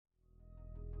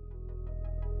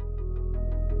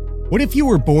What if you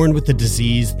were born with a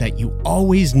disease that you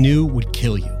always knew would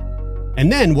kill you?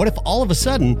 And then what if all of a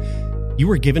sudden you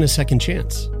were given a second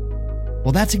chance?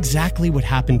 Well, that's exactly what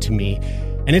happened to me.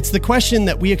 And it's the question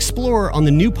that we explore on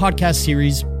the new podcast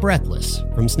series, Breathless,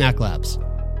 from Snack Labs.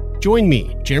 Join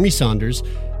me, Jeremy Saunders,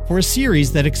 for a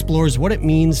series that explores what it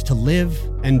means to live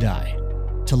and die,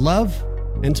 to love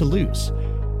and to lose,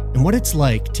 and what it's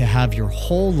like to have your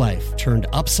whole life turned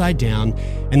upside down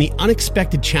and the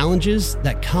unexpected challenges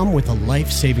that come with a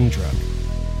life-saving drug.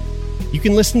 You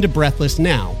can listen to Breathless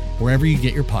now, wherever you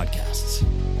get your podcasts.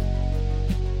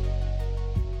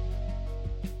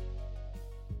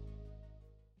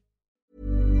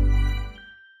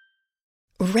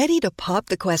 Ready to pop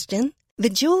the question? The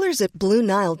jewelers at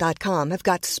BlueNile.com have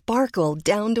got sparkle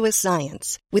down to a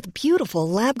science with beautiful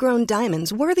lab-grown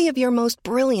diamonds worthy of your most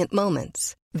brilliant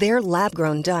moments. Their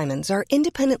lab-grown diamonds are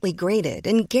independently graded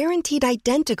and guaranteed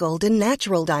identical to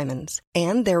natural diamonds,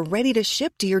 and they're ready to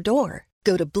ship to your door.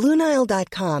 Go to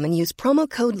BlueNile.com and use promo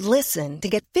code LISTEN to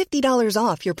get $50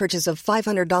 off your purchase of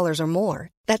 $500 or more.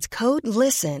 That's code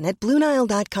LISTEN at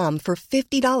BlueNile.com for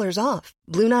 $50 off.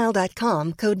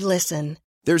 BlueNile.com, code LISTEN.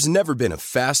 There's never been a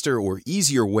faster or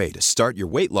easier way to start your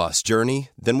weight loss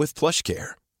journey than with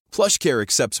PlushCare. PlushCare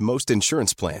accepts most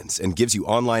insurance plans and gives you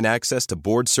online access to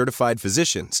board-certified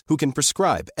physicians who can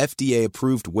prescribe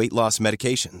FDA-approved weight loss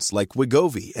medications like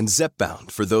Wegovy and Zepbound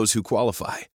for those who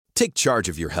qualify. Take charge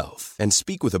of your health and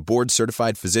speak with a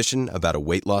board-certified physician about a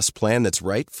weight loss plan that's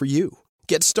right for you.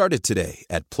 Get started today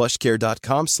at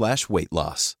plushcare.com/weight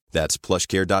loss. That's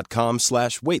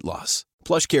plushcare.com/weight loss.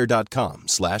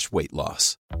 plushcare.com/weight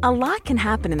loss. A lot can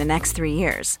happen in the next 3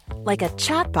 years. Like a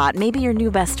chatbot may be your new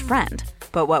best friend.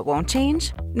 But what won't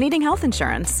change? Needing health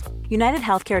insurance. United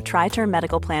Healthcare Tri-Term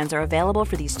Medical Plans are available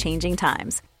for these changing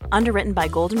times. Underwritten by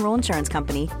Golden Rule Insurance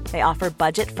Company, they offer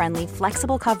budget-friendly,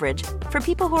 flexible coverage for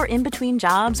people who are in between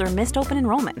jobs or missed open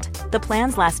enrollment. The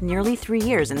plans last nearly 3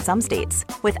 years in some states,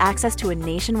 with access to a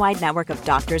nationwide network of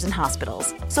doctors and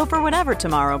hospitals. So for whatever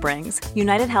tomorrow brings,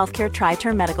 United Healthcare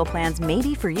Tri-Term Medical Plans may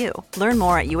be for you. Learn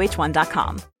more at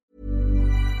uh1.com.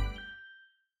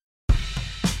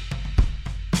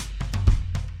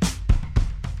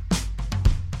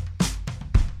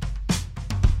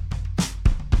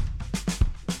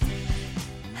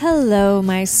 Hello,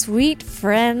 my sweet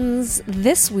friends.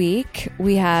 This week,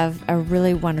 we have a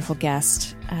really wonderful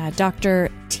guest.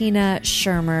 Dr. Tina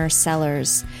Schermer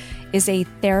Sellers is a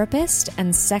therapist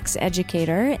and sex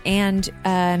educator and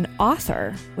an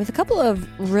author with a couple of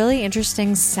really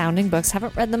interesting sounding books.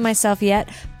 Haven't read them myself yet,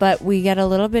 but we get a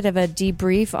little bit of a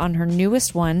debrief on her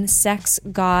newest one, Sex,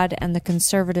 God, and the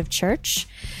Conservative Church,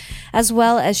 as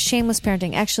well as Shameless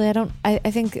Parenting. Actually, I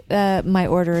think my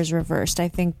order is reversed. I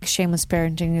think Shameless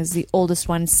Parenting is the oldest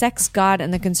one. Sex, God,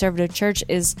 and the Conservative Church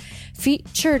is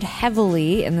featured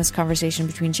heavily in this conversation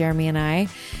between Jeremy and I.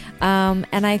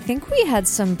 And I think we had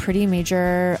some pretty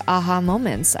major aha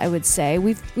moments, I would say.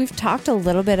 We've talked a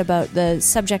little bit about the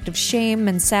subject of shame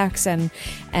and sex and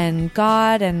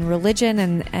God and religion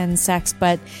and sex,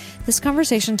 but this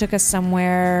conversation took us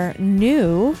somewhere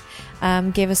new.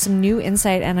 Gave us some new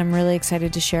insight, and I'm really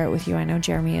excited to share it with you. I know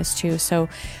Jeremy is too. So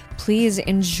please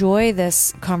enjoy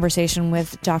this conversation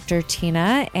with Dr.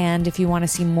 Tina. And if you want to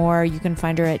see more, you can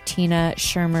find her at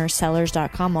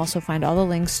tinaschermersellers.com. Also find all the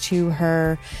links to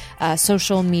her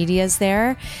social medias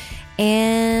there.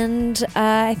 And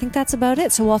I think that's about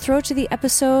it. So I'll throw it to the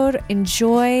episode.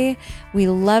 Enjoy. We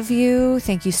love you.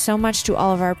 Thank you so much to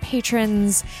all of our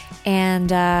patrons.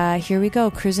 And here we go,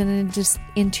 cruising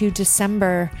into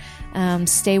December.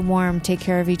 Stay warm. Take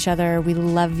care of each other. We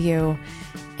love you.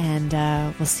 And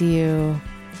we'll see you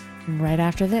right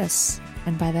after this.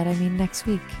 And by that, I mean next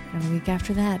week and the week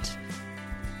after that.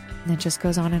 And it just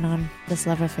goes on and on. This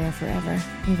love affair forever.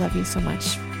 We love you so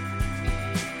much.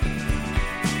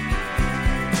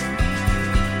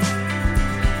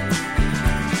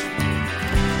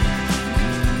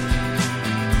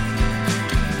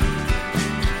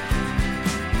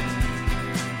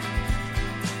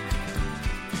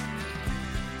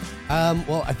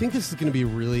 Well, I think this is going to be a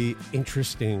really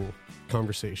interesting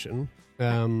conversation,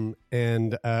 and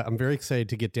I'm very excited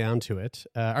to get down to it.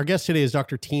 Our guest today is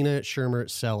Dr. Tina Schermer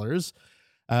Sellers,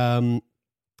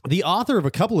 the author of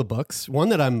a couple of books, one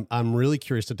that I'm really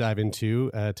curious to dive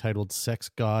into, titled Sex,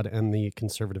 God, and the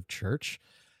Conservative Church.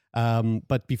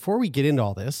 But before we get into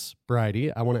all this,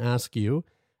 Bridie, I want to ask you,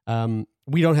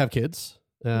 we don't have kids.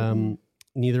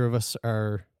 Neither of us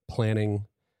are planning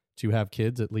to have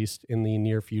kids, at least in the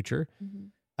near future.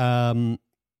 But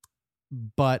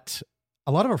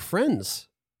a lot of our friends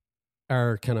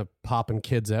are kind of popping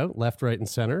kids out left, right, and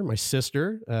center. My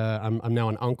sister, I'm now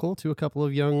an uncle to a couple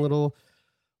of young little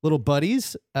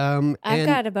buddies. I've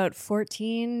got about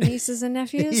 14 nieces and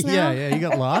nephews now. Yeah, you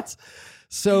got lots.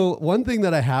 So one thing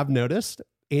that I have noticed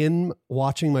in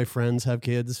watching my friends have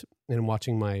kids and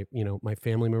watching my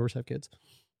family members have kids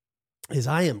is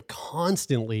I am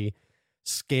constantly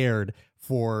scared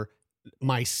for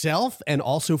myself and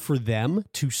also for them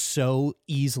to so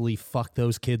easily fuck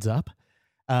those kids up.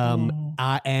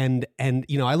 And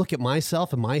I look at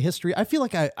myself and my history. I feel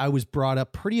like I was brought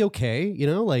up pretty okay.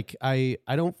 Like I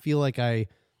don't feel like I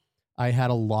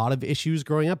had a lot of issues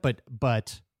growing up,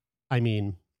 but I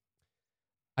mean,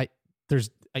 there's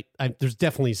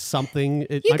definitely something.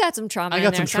 You got some trauma. I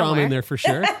got some trauma in there for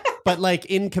sure. But like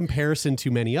in comparison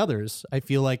to many others, I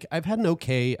feel like I've had an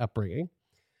okay upbringing.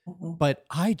 Mm-hmm. But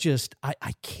I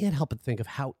can't help but think of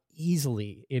how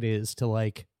easily it is to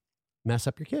like mess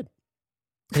up your kid.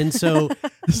 And so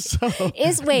is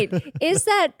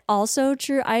that also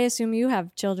true? I assume you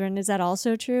have children. Is that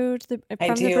also true from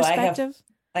the perspective?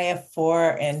 I have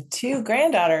 4 and 2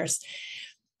 granddaughters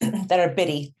that are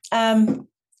bitty.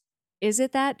 Is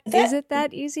it that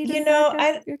easy to fuck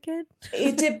up your kid?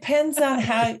 It depends on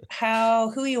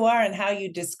who you are and how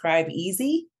you describe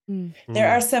easy. Mm-hmm. There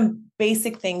are some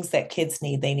basic things that kids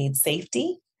need. They need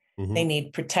safety, mm-hmm. they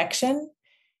need protection,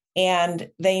 and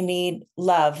they need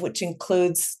love, which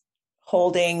includes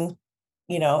holding,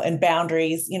 and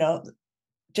boundaries,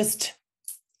 just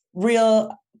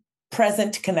real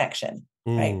present connection,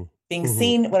 right? Being mm-hmm.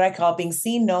 seen, what I call being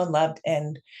seen, known, loved,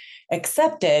 and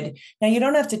accepted. Now, you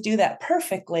don't have to do that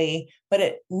perfectly, but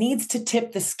it needs to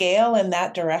tip the scale in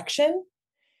that direction.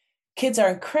 Kids are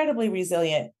incredibly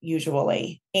resilient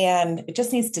usually, and it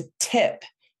just needs to tip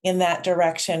in that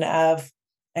direction of,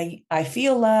 I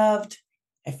feel loved,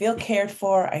 I feel cared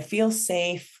for, I feel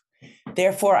safe.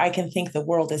 Therefore, I can think the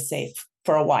world is safe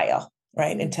for a while,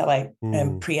 right? Until I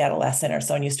am pre-adolescent or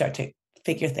so, and you start to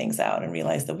figure things out and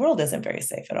realize the world isn't very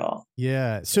safe at all.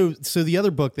 Yeah. So the other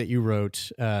book that you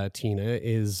wrote, Tina,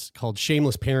 is called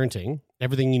Shameless Parenting: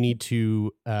 Everything You Need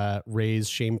to Raise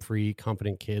Shame-Free,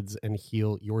 Confident Kids and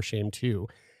Heal Your Shame Too.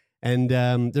 And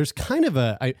there's kind of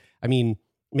I mean,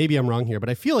 maybe I'm wrong here, but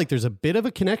I feel like there's a bit of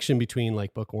a connection between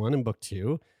like book 1 and book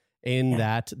 2 in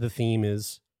that the theme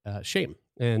is shame.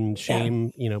 And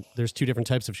shame, there's 2 different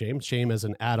types of shame. Shame as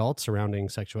an adult surrounding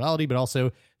sexuality, but also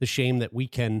the shame that we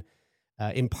can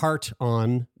impart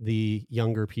on the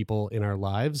younger people in our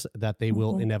lives that they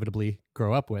will inevitably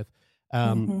grow up with.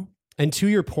 And to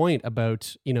your point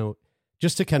about,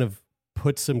 just to kind of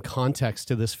put some context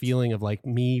to this feeling of like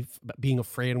me being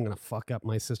afraid I'm going to fuck up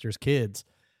my sister's kids.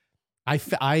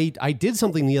 I did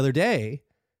something the other day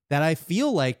that I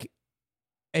feel like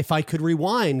if I could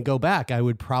rewind, go back, I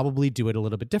would probably do it a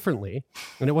little bit differently.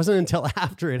 And it wasn't until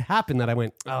after it happened that I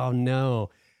went, oh no,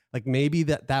 like maybe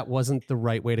that wasn't the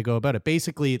right way to go about it.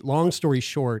 Basically, long story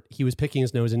short, he was picking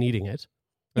his nose and eating it.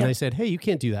 And I said, hey, you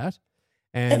can't do that.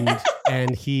 And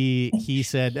he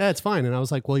said, it's fine. And I was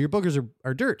like, well, your boogers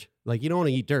are dirt. Like, you don't want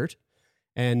to eat dirt.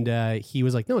 And he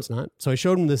was like, no, it's not. So I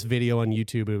showed him this video on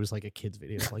YouTube. It was like a kid's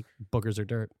video, like boogers are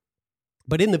dirt.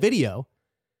 But in the video,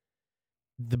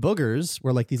 the boogers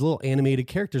were like these little animated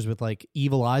characters with like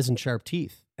evil eyes and sharp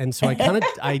teeth. And so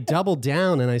I doubled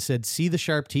down and I said, see the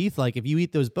sharp teeth? Like if you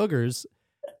eat those boogers,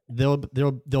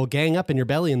 they'll gang up in your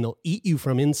belly and they'll eat you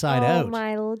from inside out.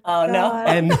 Oh no.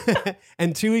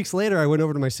 And 2 weeks later, I went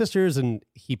over to my sister's and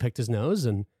he picked his nose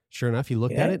and sure enough, he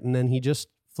looked at it and then he just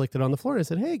flicked it on the floor. And I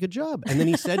said, hey, good job. And then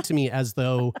he said to me as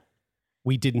though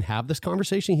we didn't have this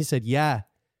conversation. He said, yeah,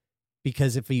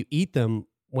 because if you eat them,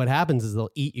 what happens is they'll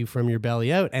eat you from your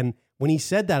belly out. And when he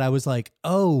said that, I was like,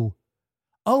 oh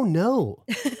no.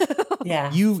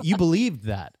 Yeah. You believed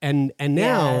that. And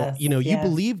now, you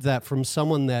believed that from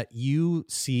someone that you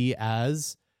see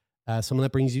as someone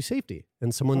that brings you safety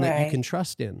and someone that you can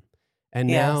trust in. And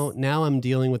now I'm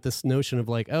dealing with this notion of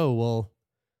like, oh, well,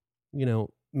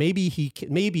 maybe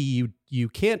you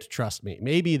can't trust me.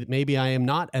 Maybe I am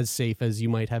not as safe as you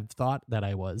might have thought that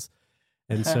I was.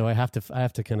 And so I have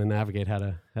to kind of navigate how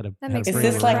to. Is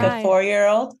this like a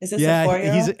 4-year-old? Is this a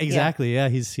 4-year-old? He's exactly. Yeah,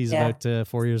 he's about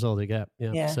 4 years old.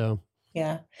 Yeah. So.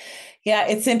 Yeah.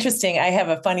 It's interesting. I have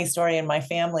a funny story in my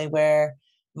family where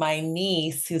my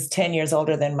niece, who's 10 years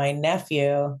older than my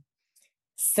nephew,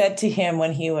 said to him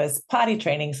when he was potty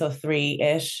training, so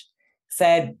 3-ish,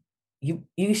 said,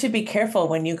 you should be careful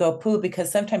when you go poo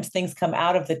because sometimes things come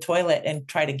out of the toilet and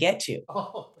try to get you.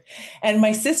 Oh. And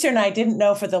my sister and I didn't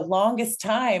know for the longest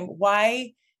time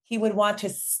why he would want to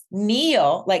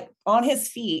kneel like on his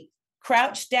feet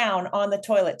crouch down on the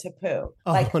toilet to poo.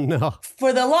 Oh, no.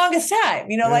 For the longest time,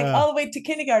 like all the way to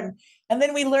kindergarten. And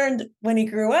then we learned when he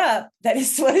grew up that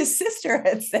is what his sister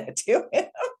had said to him.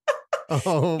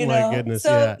 Oh my goodness.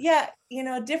 So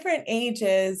different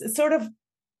ages, it's sort of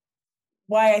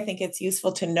why I think it's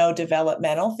useful to know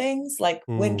developmental things, like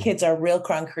when kids are real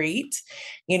concrete,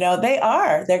 they're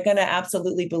going to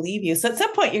absolutely believe you. So at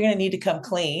some point you're going to need to come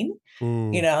clean,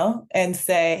 and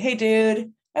say, hey,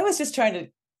 dude, I was just trying to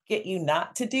get you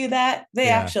not to do that. They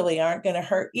actually aren't going to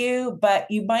hurt you, but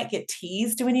you might get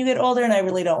teased when you get older. And I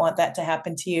really don't want that to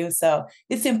happen to you. So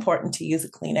it's important to use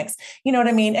a Kleenex. You know what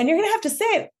I mean? And you're going to have to say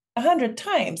it 100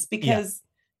 times because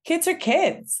kids are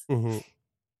kids. Mm-hmm.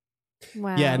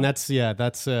 Wow. Yeah. And that's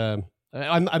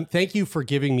I'm thank you for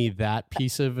giving me that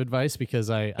piece of advice, because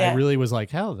I really was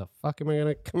like, how the fuck am I going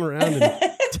to come around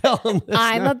and tell them this?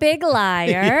 I'm a big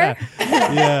liar.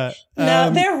 Yeah.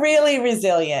 No, they're really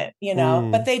resilient,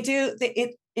 but they do,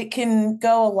 it can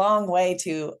go a long way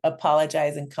to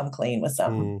apologize and come clean with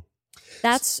something.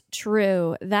 That's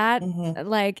true. That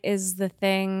is the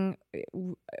thing.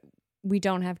 We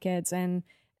don't have kids, and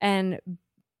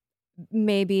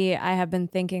maybe I have been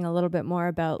thinking a little bit more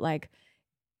about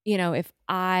if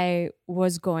I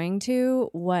was going to,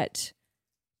 what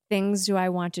things do I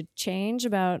want to change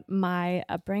about my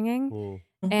upbringing?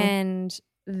 And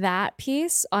that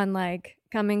piece on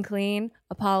coming clean,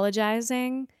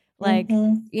 apologizing,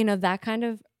 that kind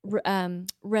of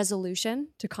resolution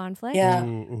to conflict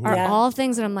are all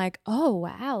things that I'm like, oh,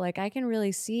 wow. I can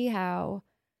really see how,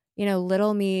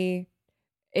 little me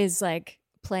is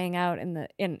playing out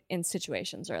in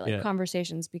situations or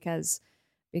conversations because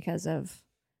of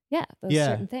those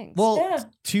certain things. Well,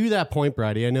 to that point,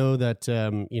 Bridie, I know that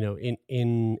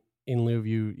in lieu of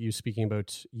you speaking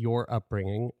about your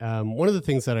upbringing, one of the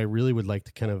things that I really would like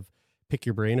to kind of pick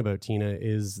your brain about, Tina,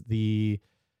 is the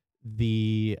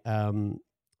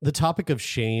topic of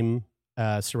shame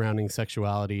surrounding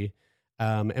sexuality.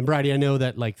 And Bridie, I know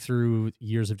that through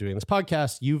years of doing this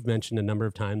podcast, you've mentioned a number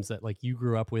of times that you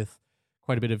grew up with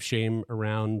quite a bit of shame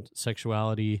around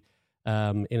sexuality,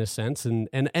 in a sense. And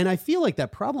I feel like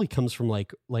that probably comes from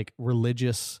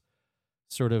religious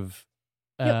sort of,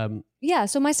 yeah.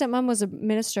 So my stepmom was a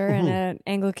minister in an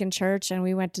Anglican church, and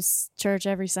we went to church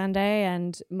every Sunday,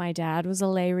 and my dad was a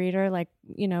lay reader,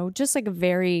 just a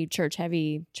very church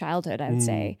heavy childhood, I would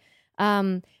say.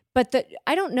 But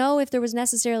I don't know if there was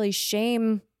necessarily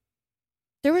shame.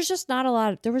 There was just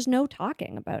there was no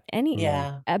talking about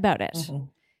about it.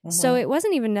 So it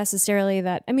wasn't even necessarily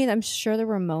that. I mean, I'm sure there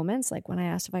were moments when I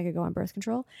asked if I could go on birth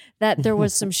control that there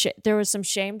was some there was some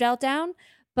shame dealt down,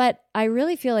 but I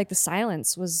really feel like the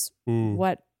silence was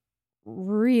what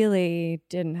really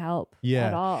didn't help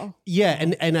at all. Yeah,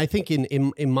 and I think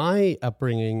in my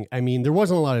upbringing, I mean, there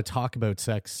wasn't a lot of talk about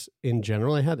sex in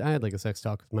general. I had a sex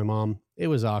talk with my mom. It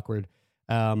was awkward,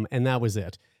 and that was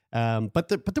it. But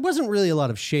there wasn't really a lot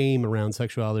of shame around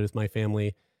sexuality with my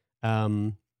family.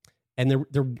 And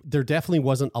there definitely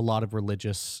wasn't a lot of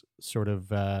religious sort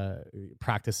of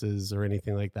practices or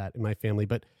anything like that in my family.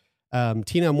 But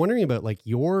Tina, I'm wondering about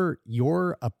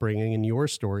your upbringing and your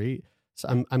story.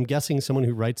 So I'm guessing someone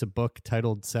who writes a book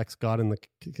titled "Sex, God, and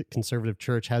the Conservative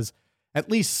Church" has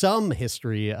at least some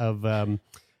history of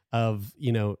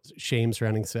shame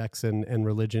surrounding sex and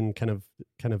religion kind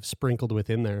of sprinkled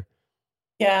within there.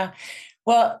 Yeah,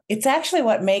 well, it's actually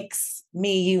what makes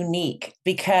me unique,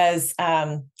 because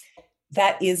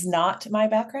that is not my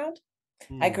background.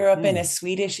 I grew up in a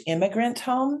Swedish immigrant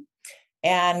home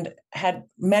and had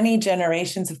many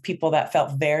generations of people that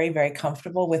felt very, very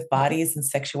comfortable with bodies and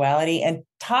sexuality, and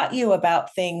taught you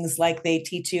about things like they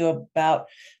teach you about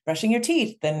brushing your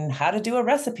teeth and how to do a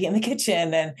recipe in the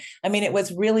kitchen. And I mean, it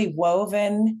was really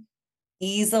woven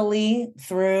easily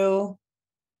through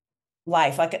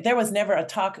life. There was never a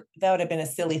talk that would have been a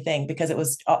silly thing, because it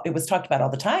was talked about all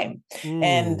the time.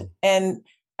 And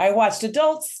I watched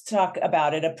adults talk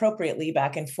about it appropriately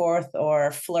back and forth,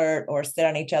 or flirt, or sit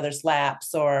on each other's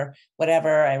laps, or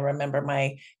whatever. I remember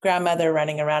my grandmother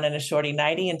running around in a shorty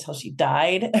nightie until she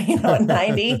died, at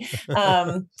 90.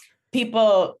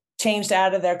 People changed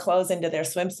out of their clothes into their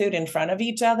swimsuit in front of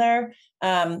each other.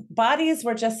 Bodies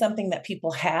were just something that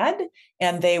people had,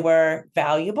 and they were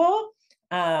valuable,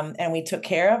 and we took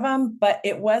care of them, but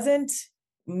it wasn't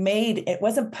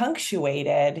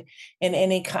punctuated in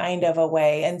any kind of a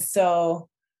way. And so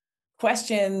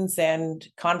questions and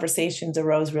conversations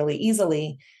arose really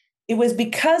easily. It was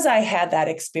because I had that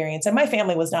experience, and my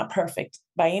family was not perfect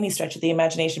by any stretch of the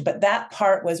imagination, but that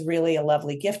part was really a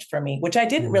lovely gift for me, which I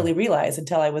didn't really realize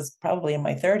until I was probably in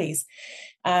my 30s.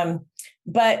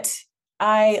 But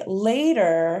I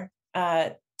later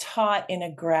taught in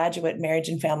a graduate marriage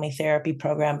and family therapy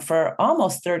program for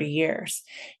almost 30 years.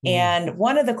 Mm. And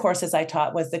one of the courses I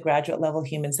taught was the graduate level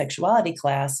human sexuality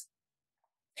class.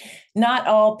 Not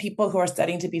all people who are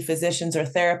studying to be physicians or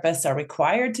therapists are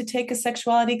required to take a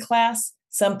sexuality class.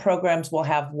 Some programs will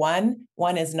have one.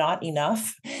 One is not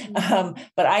enough.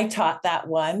 But I taught that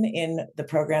one in the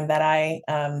program that I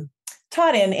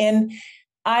taught in. And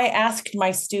I asked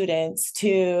my students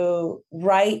to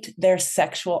write their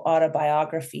sexual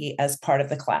autobiography as part of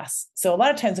the class. So a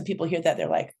lot of times when people hear that, they're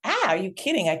like, are you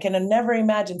kidding? I can never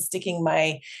imagine sticking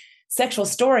my sexual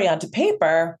story onto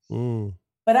paper. Mm.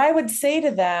 But I would say to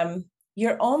them,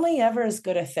 you're only ever as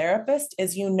good a therapist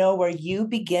as you know where you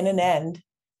begin and end,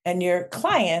 and your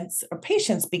clients or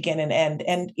patients begin and end.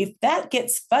 And if that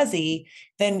gets fuzzy,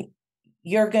 then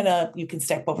you can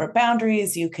step over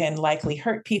boundaries, you can likely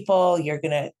hurt people, you're going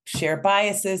to share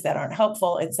biases that aren't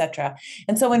helpful, etc.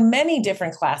 And so in many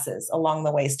different classes along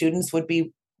the way, students would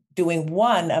be doing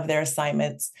one of their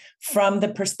assignments from the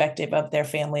perspective of their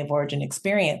family of origin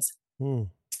experience. Mm.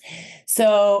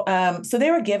 So they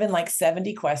were given like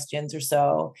 70 questions or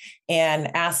so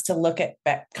and asked to look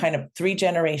at kind of 3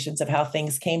 generations of how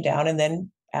things came down, and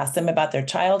then ask them about their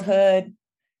childhood,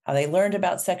 how they learned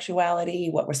about sexuality,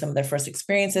 what were some of their first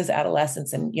experiences,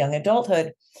 adolescence and young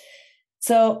adulthood.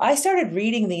 So I started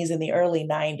reading these in the early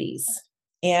 90s.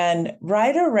 And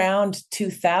right around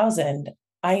 2000,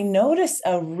 I noticed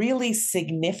a really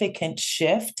significant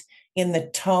shift in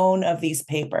the tone of these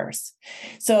papers.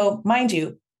 So mind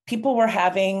you, people were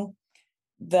having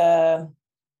the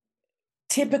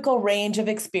typical range of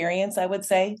experience, I would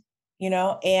say,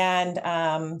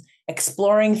 and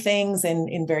exploring things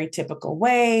in very typical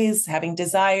ways, having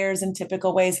desires in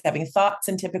typical ways, having thoughts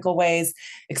in typical ways,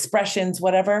 expressions,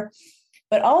 whatever.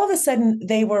 But all of a sudden,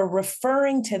 they were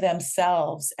referring to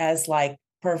themselves as like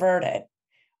perverted,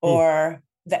 or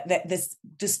that this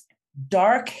just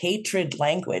dark hatred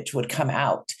language would come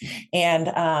out. And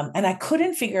I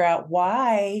couldn't figure out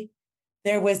why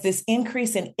there was this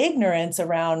increase in ignorance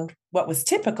around what was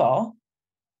typical,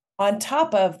 on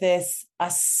top of this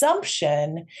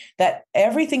assumption that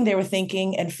everything they were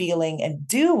thinking and feeling and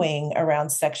doing around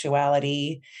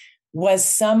sexuality was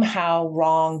somehow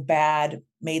wrong, bad,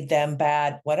 made them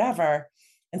bad, whatever.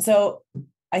 And so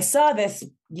I saw this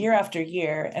year after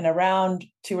year, and around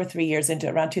 2 or 3 years into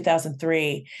around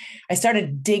 2003, I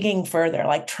started digging further,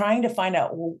 like trying to find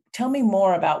out, well, tell me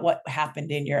more about what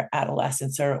happened in your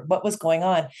adolescence or what was going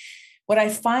on. What I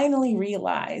finally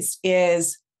realized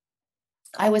is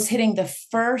I was hitting the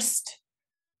first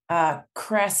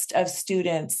crest of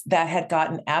students that had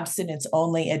gotten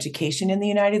abstinence-only education in the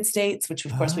United States, which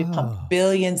of course we pumped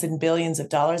billions and billions of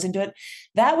dollars into it.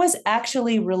 That was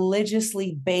actually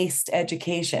religiously based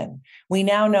education. We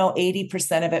now know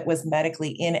 80% of it was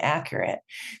medically inaccurate.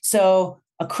 So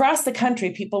across the country,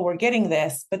 people were getting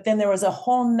this, but then there was a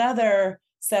whole nother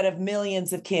set of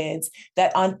millions of kids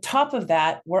that on top of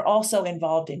that were also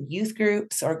involved in youth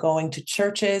groups or going to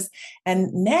churches.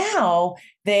 And now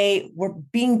they were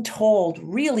being told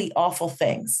really awful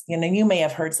things. You may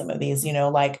have heard some of these,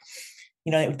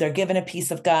 they're given a piece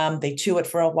of gum, they chew it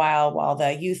for a while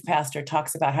the youth pastor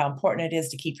talks about how important it is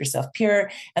to keep yourself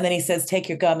pure. And then he says, take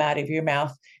your gum out of your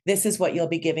mouth. This is what you'll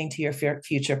be giving to your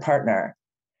future partner.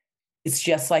 It's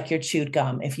just like your chewed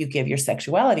gum if you give your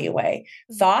sexuality away.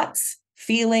 Thoughts,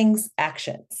 feelings,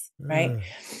 actions, right?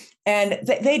 And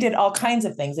they did all kinds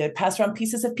of things. They would pass around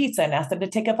pieces of pizza and ask them to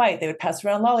take a bite. They would pass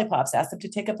around lollipops, ask them to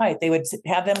take a bite. They would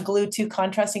have them glue 2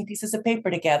 contrasting pieces of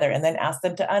paper together and then ask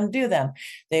them to undo them.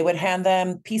 They would hand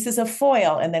them pieces of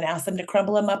foil and then ask them to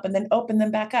crumble them up and then open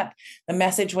them back up. The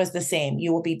message was the same: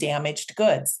 you will be damaged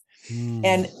goods.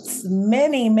 And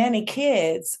many, many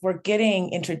kids were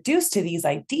getting introduced to these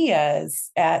ideas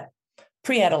at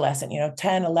pre-adolescent,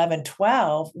 10, 11,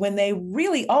 12, when they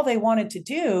really, all they wanted to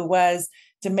do was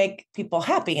to make people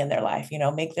happy in their life,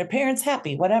 make their parents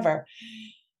happy, whatever.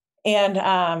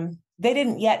 And they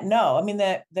didn't yet know. I mean,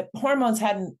 the hormones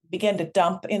hadn't begun to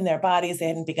dump in their bodies. They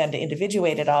hadn't begun to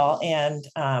individuate at all.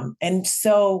 And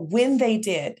so when they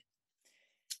did,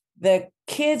 the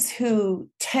kids who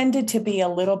tended to be a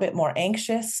little bit more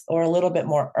anxious or a little bit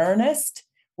more earnest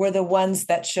were the ones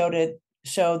that showed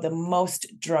the most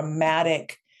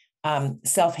dramatic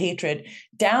self-hatred,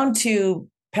 down to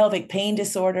pelvic pain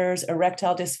disorders,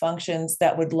 erectile dysfunctions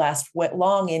that would last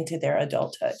long into their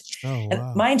adulthood. Oh, wow.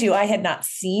 And mind you, I had not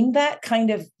seen that kind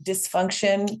of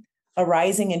dysfunction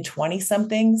arising in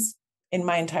 20-somethings in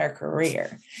my entire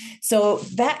career. So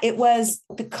that it was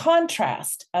the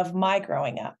contrast of my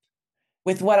growing up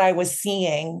with what I was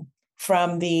seeing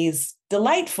from these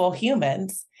delightful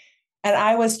humans. And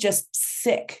I was just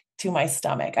sick to my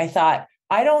stomach. I thought,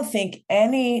 I don't think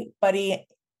anybody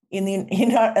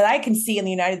that I can see in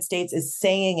the United States is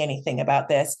saying anything about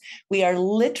this. We are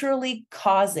literally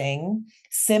causing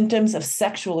symptoms of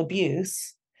sexual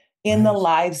abuse in the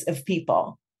lives of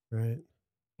people. Right.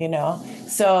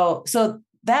 So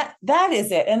that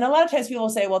is it. And a lot of times people will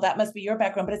say, well, that must be your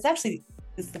background, but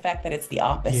it's the fact that it's the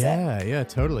opposite. Yeah,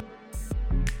 totally.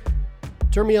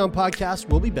 Turn Me On Podcast.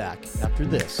 We'll be back after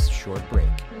this short break.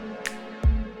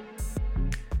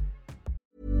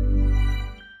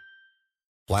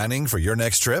 Planning for your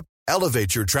next trip?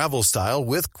 Elevate your travel style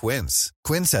with Quince.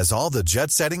 Quince has all the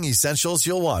jet-setting essentials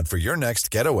you'll want for your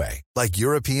next getaway, like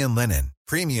European linen,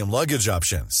 premium luggage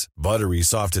options, buttery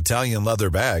soft Italian leather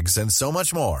bags, and so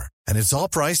much more. And it's all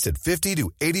priced at 50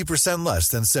 to 80% less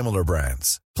than similar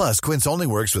brands. Plus, Quince only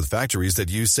works with factories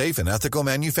that use safe and ethical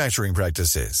manufacturing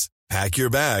practices. Pack your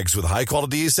bags with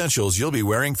high-quality essentials you'll be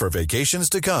wearing for vacations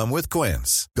to come with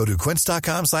Quince. Go to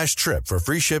quince.com/trip for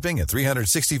free shipping and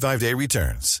 365-day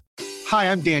returns. Hi,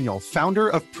 I'm Daniel, founder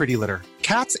of Pretty Litter.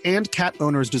 Cats and cat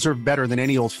owners deserve better than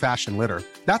any old-fashioned litter.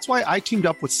 That's why I teamed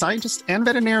up with scientists and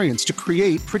veterinarians to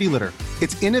create Pretty Litter.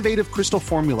 Its innovative crystal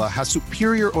formula has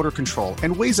superior odor control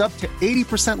and weighs up to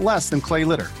 80% less than clay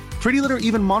litter. Pretty Litter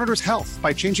even monitors health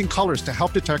by changing colors to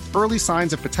help detect early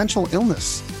signs of potential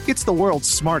illness. It's the world's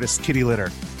smartest kitty litter.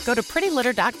 Go to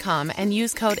prettylitter.com and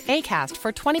use code ACAST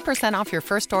for 20% off your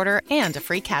first order and a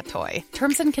free cat toy.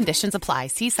 Terms and conditions apply.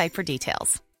 See site for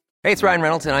details. Hey, it's Ryan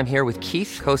Reynolds, and I'm here with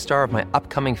Keith, co-star of my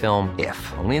upcoming film,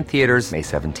 If, only in theaters May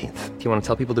 17th. Do you want to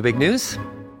tell people the big news?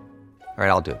 All right,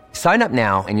 I'll do it. Sign up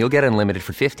now and you'll get unlimited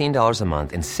for $15 a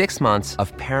month and 6 months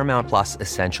of Paramount Plus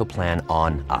Essential Plan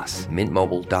on us.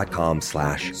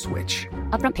 MintMobile.com/switch.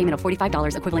 Upfront payment of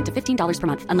 $45 equivalent to $15 per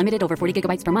month. Unlimited over 40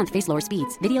 gigabytes per month. Face lower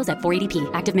speeds. Videos at 480p.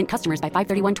 Active Mint customers by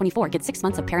 531.24 get 6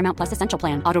 months of Paramount Plus Essential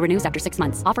Plan. Auto renews after 6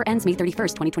 months. Offer ends May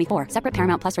 31st, 2024. Separate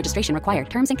Paramount Plus registration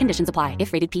required. Terms and conditions apply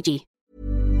if rated PG.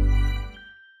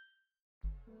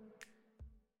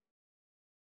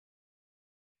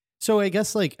 So I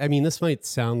guess, this might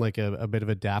sound like a bit of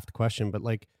a daft question, but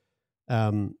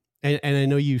and I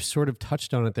know you sort of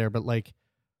touched on it there, but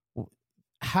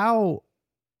how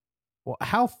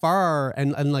far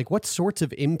and what sorts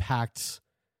of impacts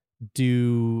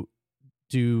do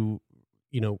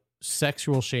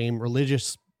sexual shame,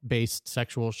 religious based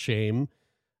sexual shame,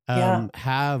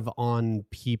 have on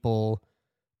people?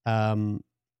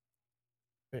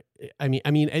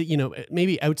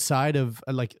 Maybe outside of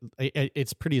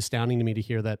it's pretty astounding to me to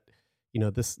hear that,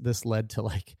 this led to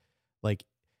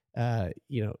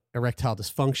erectile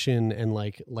dysfunction and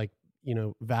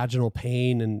vaginal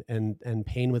pain and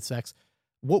pain with sex.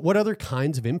 What other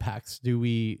kinds of impacts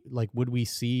would we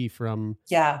see from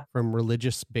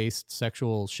religious based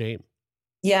sexual shame?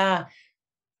 Yeah.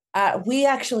 We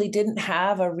actually didn't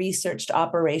have a researched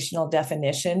operational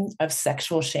definition of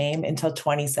sexual shame until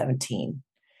 2017.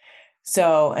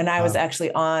 So, and I was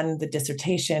actually on the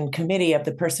dissertation committee of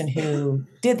the person who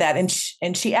did that. And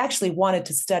she actually wanted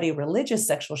to study religious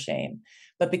sexual shame,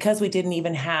 but because we didn't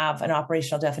even have an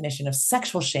operational definition of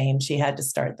sexual shame, she had to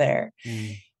start there.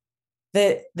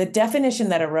 The definition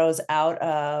that arose out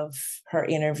of her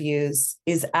interviews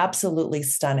is absolutely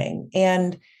stunning.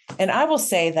 And I will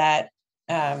say that,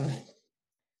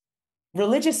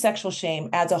 religious sexual shame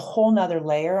adds a whole nother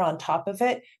layer on top of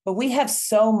it, but we have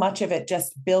so much of it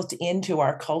just built into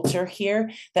our culture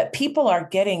here that people are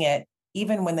getting it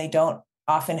even when they don't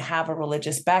often have a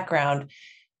religious background,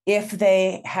 if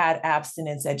they had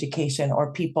abstinence education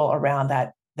or people around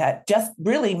that just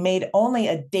really made only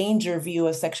a danger view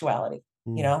of sexuality.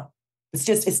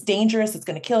 It's dangerous. It's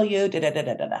going to kill you.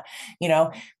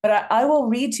 But I will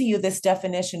read to you this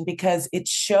definition because it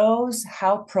shows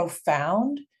how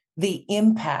profound the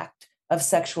impact of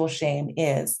sexual shame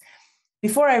is.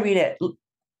 Before I read it,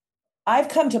 I've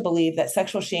come to believe that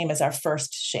sexual shame is our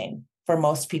first shame for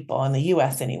most people in the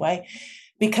US anyway,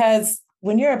 because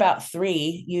when you're about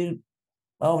 3,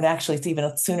 actually it's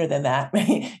even sooner than that,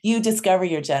 you discover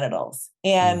your genitals.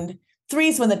 And 3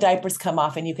 is when the diapers come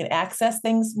off and you can access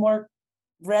things more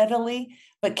readily,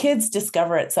 but kids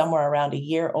discover it somewhere around a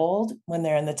year old when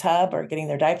they're in the tub or getting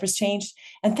their diapers changed.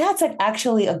 And that's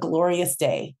actually a glorious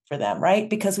day for them, right?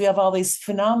 Because we have all these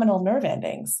phenomenal nerve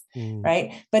endings,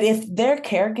 right? But if their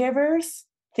caregivers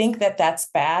think that that's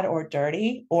bad or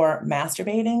dirty or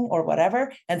masturbating or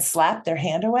whatever, and slap their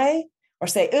hand away or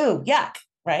say, ooh, yuck,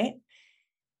 right?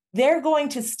 They're going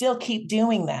to still keep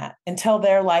doing that until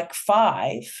they're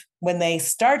 5, when they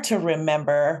start to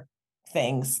remember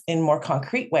things in more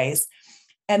concrete ways.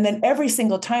 And then every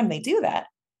single time they do that,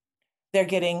 they're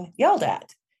getting yelled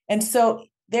at. And so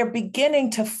they're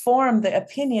beginning to form the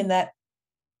opinion that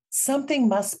something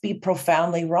must be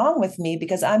profoundly wrong with me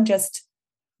because I'm just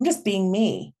being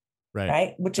me.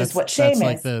 Right. Which is what shame is.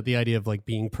 That's like the idea of like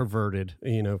being perverted,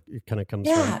 it kind of comes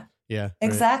from. Yeah,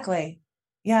 exactly. Right.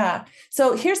 Yeah.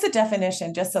 So here's the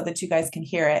definition, just so that you guys can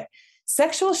hear it.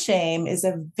 Sexual shame is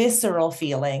a visceral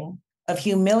feeling of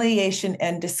humiliation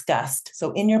and disgust.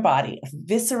 So in your body, a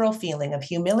visceral feeling of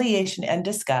humiliation and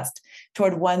disgust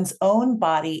toward one's own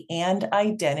body and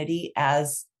identity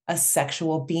as a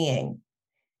sexual being,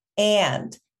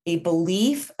 and a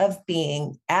belief of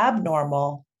being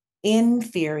abnormal,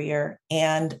 inferior,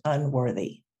 and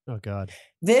unworthy. Oh, God.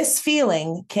 This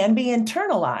feeling can be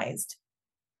internalized.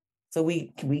 So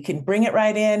we can bring it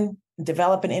right in,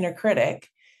 develop an inner critic,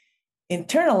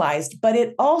 internalized, but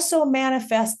it also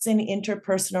manifests in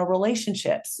interpersonal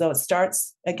relationships. So it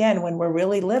starts, again, when we're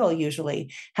really little,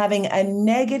 usually, having a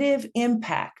negative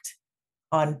impact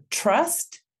on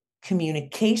trust,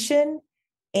 communication,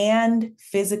 and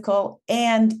physical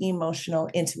and emotional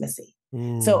intimacy.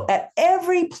 So at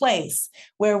every place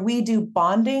where we do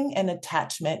bonding and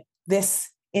attachment, this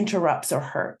interrupts or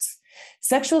hurts.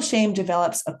 Sexual shame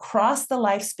develops across the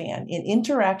lifespan in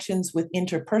interactions with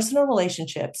interpersonal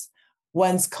relationships,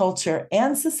 one's culture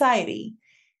and society,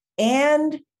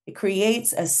 and it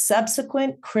creates a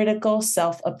subsequent critical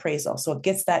self-appraisal. So it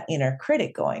gets that inner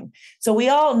critic going. So we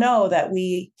all know that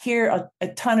we hear a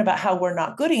ton about how we're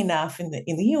not good enough in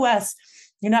the US.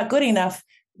 You're not good enough.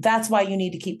 That's why you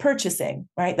need to keep purchasing,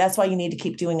 right? That's why you need to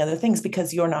keep doing other things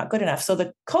because you're not good enough. So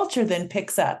the culture then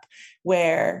picks up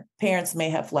where parents may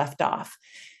have left off.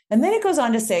 And then it goes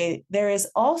on to say, there is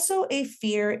also a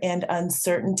fear and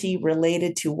uncertainty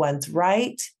related to one's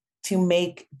right to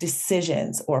make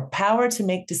decisions or power to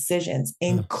make decisions,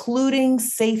 including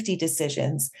safety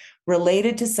decisions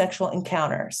related to sexual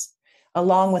encounters,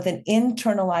 along with an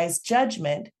internalized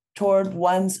judgment toward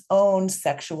one's own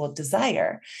sexual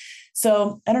desire.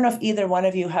 So I don't know if either one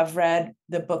of you have read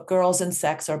the book Girls and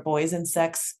Sex or Boys and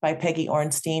Sex by Peggy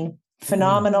Orenstein.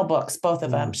 Phenomenal books, both of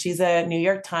them. She's a New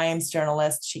York Times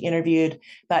journalist. She interviewed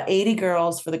about 80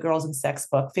 girls for the Girls and Sex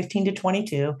book, 15 to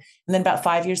 22. And then about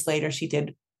 5 years later, she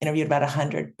interviewed about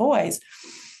 100 boys.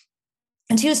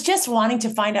 And she was just wanting to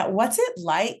find out, what's it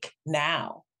like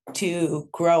now to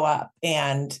grow up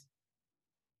and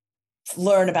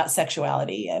learn about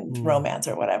sexuality and romance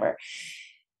or whatever.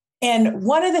 And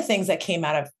one of the things that came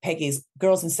out of Peggy's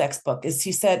Girls and Sex book is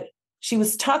she said she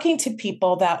was talking to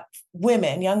people, that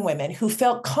women, young women, who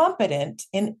felt competent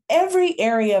in every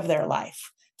area of their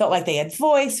life, felt like they had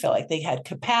voice, felt like they had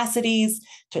capacities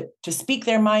to speak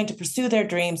their mind, to pursue their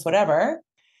dreams, whatever,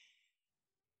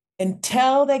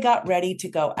 until they got ready to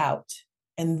go out.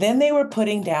 And then they were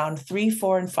putting down 3,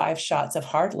 4, and 5 shots of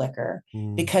hard liquor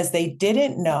because they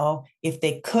didn't know if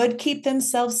they could keep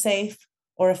themselves safe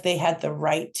or if they had the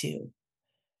right to.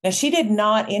 Now, she did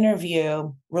not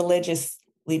interview religiously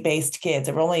based kids.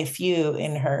 There were only a few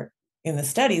in the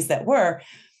studies that were,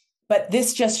 but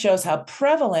this just shows how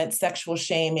prevalent sexual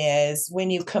shame is when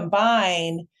you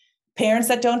combine parents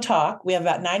that don't talk. We have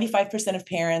about 95% of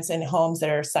parents in homes that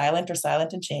are silent or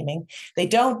silent and shaming. They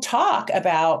don't talk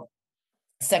about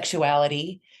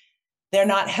sexuality. They're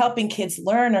not helping kids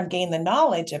learn or gain the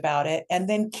knowledge about it. And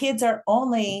then kids are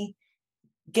only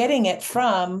getting it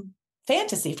from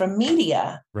fantasy, from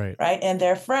media, right? And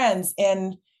their friends.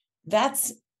 And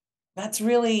that's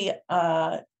really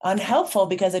unhelpful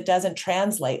because it doesn't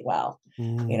translate well,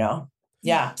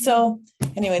 Yeah. So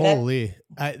anyway, holy,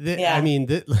 I mean,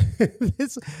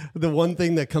 this, the one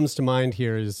thing that comes to mind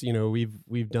here is,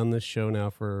 we've done this show now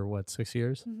for 6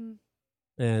 years,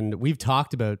 and we've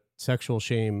talked about sexual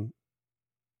shame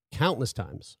countless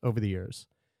times over the years,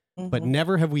 but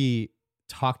never have we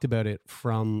talked about it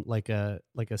from like a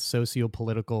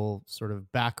socio-political sort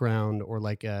of background or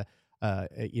like a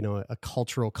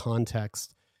cultural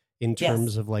context in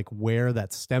terms of like where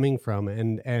that's stemming from.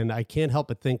 And I can't help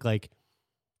but think like,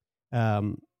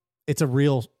 it's a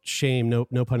real shame,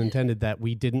 no pun intended, that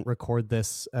we didn't record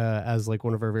this as like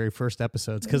one of our very first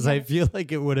episodes, because I feel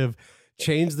like it would have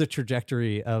changed the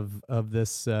trajectory of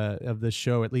this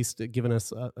show, at least given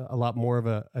us a lot more of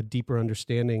a deeper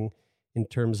understanding in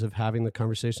terms of having the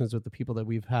conversations with the people that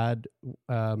we've had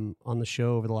on the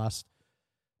show over the last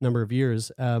number of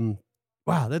years.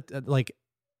 Wow, that like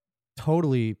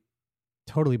totally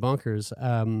bonkers.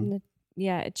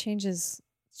 Yeah, it changes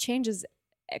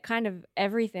kind of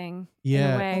everything in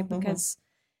a way, because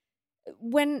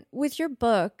with your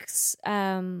books,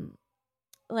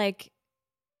 like,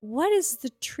 what is the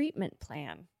treatment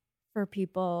plan for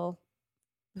people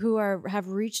who have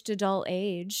reached adult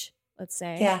age, let's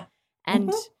say? Yeah.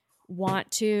 And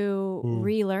want to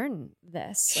relearn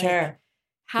this. Sure. Like,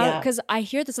 how, because I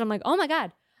hear this and I'm like, oh my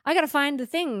God, I got to find the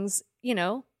things, you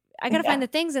know, I got to find the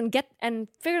things and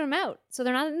figure them out. So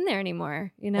they're not in there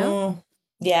anymore, you know?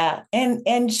 Yeah.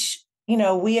 And you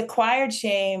know, we acquired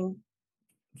shame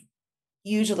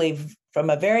usually from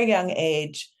a very young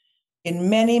age in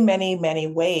many, many, many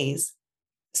ways.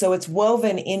 So it's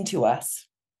woven into us.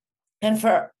 And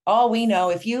for all we know,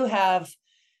 if you have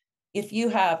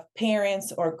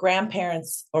parents or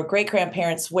grandparents or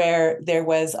great-grandparents where there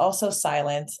was also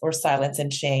silence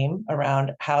and shame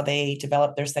around how they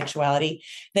developed their sexuality,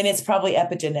 then it's probably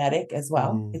epigenetic as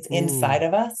well. It's inside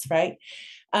of us, right?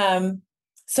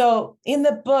 So in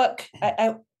the book,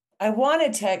 I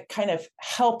wanted to kind of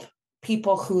help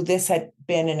people who this had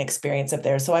been an experience of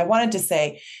theirs. So I wanted to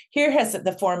say, here has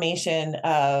the formation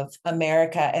of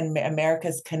America and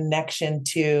America's connection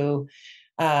to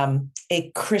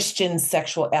a Christian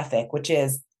sexual ethic, which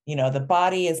is, you know, the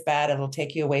body is bad. It'll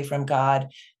take you away from God.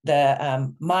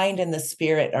 The mind and the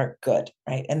spirit are good,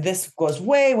 right? And this goes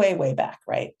way, way, way back,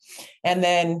 right? And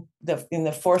then in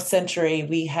the 4th century,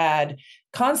 we had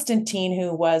Constantine,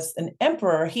 who was an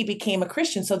emperor. He became a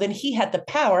Christian. So then he had the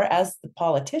power as the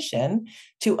politician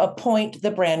to appoint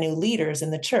the brand new leaders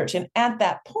in the church. And at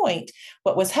that point,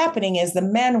 what was happening is the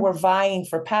men were vying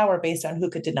for power based on who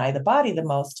could deny the body the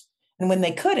most. And when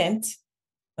they couldn't,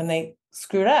 when they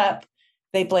screwed up,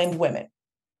 they blamed women.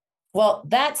 Well,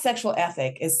 that sexual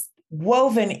ethic is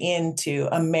woven into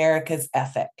America's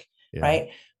ethic,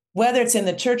 right? Whether it's in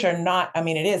the church or not, I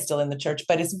mean, it is still in the church,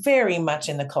 but it's very much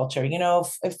in the culture. You know,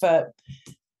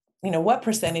 what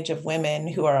percentage of women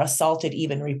who are assaulted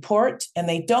even report, and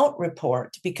they don't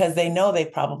report because they know they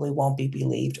probably won't be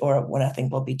believed or nothing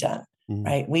will be done,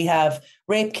 right? We have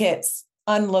rape kits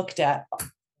unlooked at,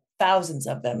 thousands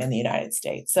of them in the United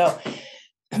States. So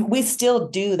we still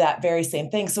do that very same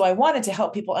thing. So I wanted to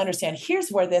help people understand, here's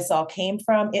where this all came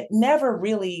from. It never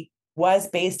really was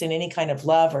based in any kind of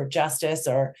love or justice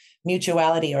or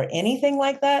mutuality or anything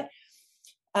like that.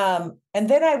 And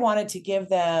then I wanted to give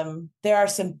them, there are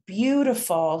some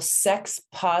beautiful sex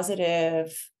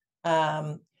positive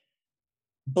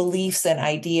beliefs and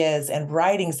ideas and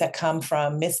writings that come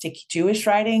from mystic Jewish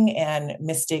writing and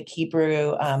mystic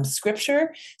Hebrew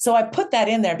scripture. So I put that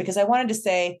in there because I wanted to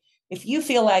say, if you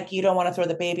feel like you don't want to throw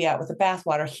the baby out with the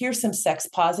bathwater, here's some sex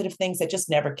positive things that just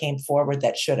never came forward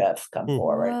that should have come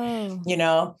forward, you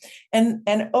know? And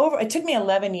it took me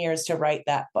 11 years to write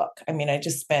that book. I mean, I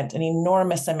just spent an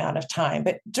enormous amount of time,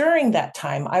 but during that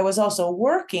time, I was also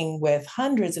working with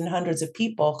hundreds and hundreds of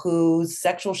people whose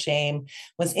sexual shame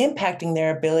was impacting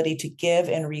their ability to give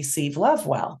and receive love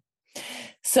well.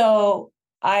 So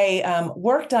I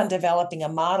worked on developing a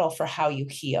model for how you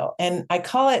heal, and I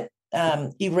call it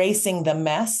Erasing the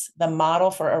Mess, the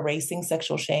model for erasing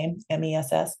sexual shame,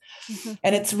 MESS.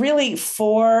 And it's really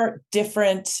 4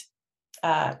 different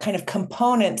kind of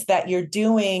components that you're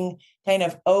doing kind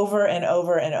of over and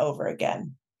over and over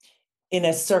again in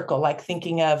a circle, like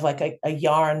thinking of like a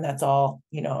yarn that's all,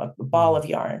 you know, a ball of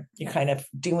yarn. You're kind of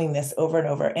doing this over and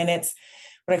over. And it's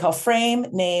what I call frame,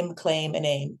 name, claim, and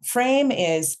aim. Frame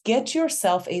is get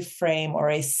yourself a frame or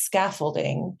a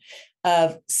scaffolding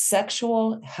of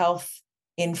sexual health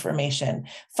information.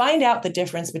 Find out the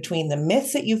difference between the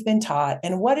myths that you've been taught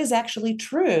and what is actually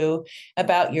true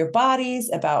about your bodies,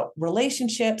 about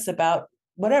relationships, about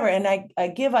whatever. And I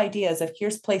give ideas of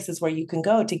here's places where you can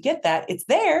go to get that. It's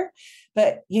there,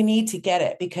 but you need to get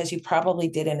it because you probably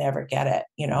didn't ever get it,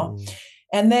 you know?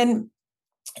 And then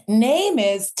name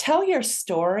is tell your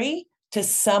story to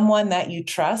someone that you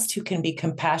trust who can be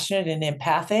compassionate and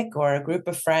empathic, or a group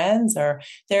of friends or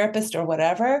therapist or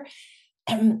whatever.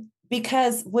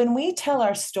 Because when we tell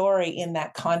our story in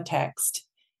that context,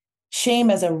 shame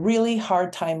has a really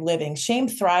hard time living. Shame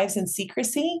thrives in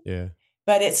secrecy,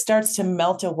 but it starts to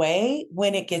melt away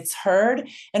when it gets heard.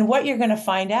 And what you're going to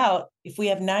find out, if we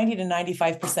have 90 to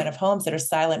 95% of homes that are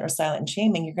silent or silent and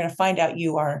shaming, you're going to find out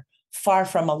you are far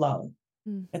from alone.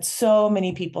 And so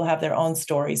many people have their own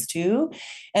stories too.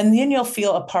 And then you'll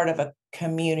feel a part of a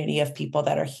community of people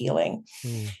that are healing.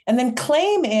 And then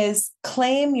claim is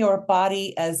claim your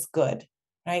body as good,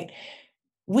 right?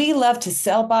 We love to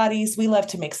sell bodies. We love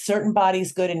to make certain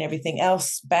bodies good and everything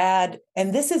else bad.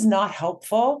 And this is not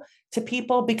helpful to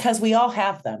people because we all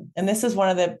have them. And this is one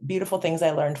of the beautiful things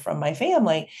I learned from my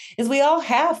family is we all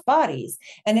have bodies.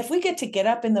 And if we get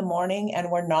up in the morning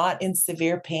and we're not in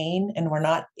severe pain and we're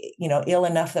not, you know, ill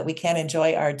enough that we can't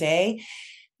enjoy our day,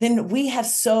 then we have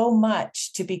so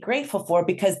much to be grateful for,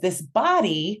 because this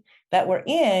body that we're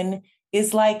in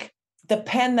is like the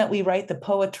pen that we write the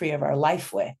poetry of our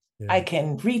life with. I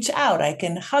can reach out. I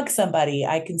can hug somebody.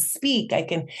 I can speak.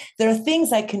 There are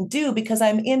things I can do because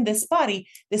I'm in this body.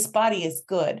 This body is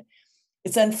good.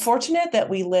 It's unfortunate that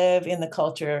we live in the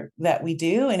culture that we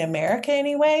do in America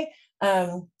anyway,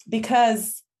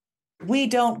 because we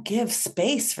don't give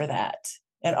space for that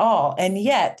at all. And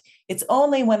yet it's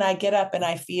only when I get up and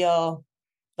I feel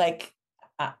like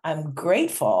I'm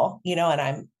grateful, and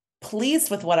I'm pleased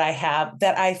with what I have,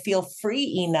 that I feel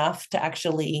free enough to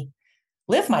actually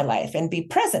live my life and be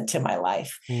present to my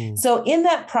life. So in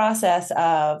that process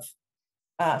of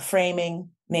framing,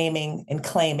 naming, and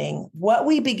claiming, what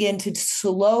we begin to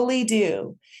slowly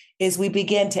do is we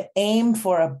begin to aim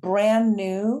for a brand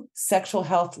new sexual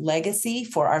health legacy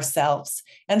for ourselves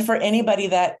and for anybody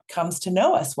that comes to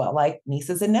know us well, like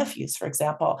nieces and nephews, for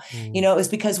example. It was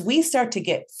because we start to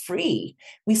get free.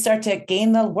 We start to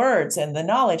gain the words and the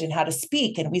knowledge and how to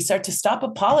speak, and we start to stop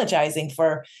apologizing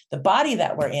for the body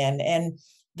that we're in. And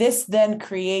this then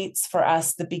creates for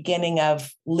us the beginning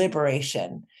of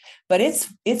liberation. But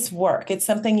it's work. It's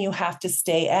something you have to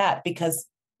stay at, because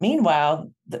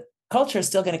meanwhile, the culture is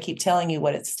still going to keep telling you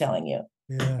what it's telling you.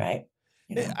 Yeah. Right.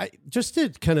 Just to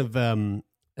kind of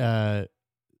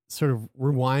sort of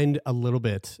rewind a little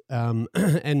bit,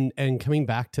 and coming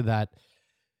back to that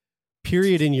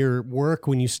period in your work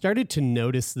when you started to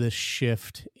notice this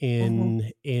shift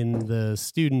in the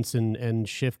students and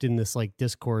shift in this like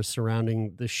discourse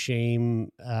surrounding the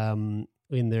shame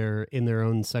in their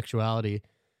own sexuality.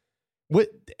 Were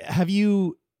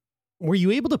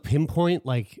you able to pinpoint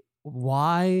like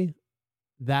why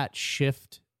that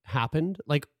shift happened?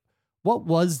 Like, what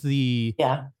was the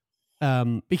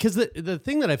because the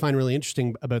thing that I find really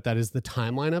interesting about that is the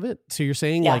timeline of it. So you're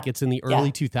saying like it's in the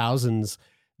early 2000s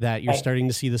that you're starting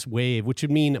to see this wave, which would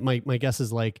mean my guess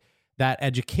is like that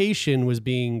education was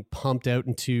being pumped out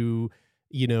into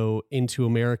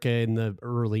America in the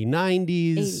early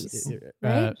 90s.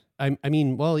 Right? I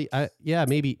mean,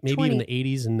 maybe 20. Even the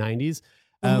 80s and 90s.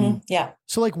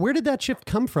 So like, where did that shift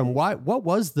come from? What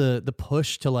was the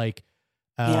push to like,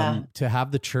 to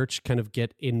have the church kind of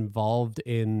get involved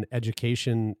in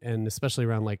education, and especially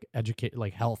around like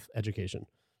health education?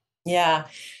 Yeah.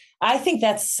 I think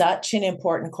that's such an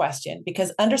important question,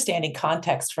 because understanding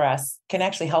context for us can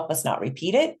actually help us not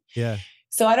repeat it. Yeah.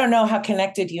 So I don't know how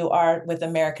connected you are with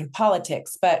American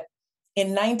politics, but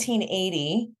in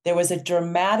 1980, there was a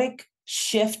dramatic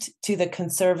shift to the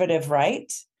conservative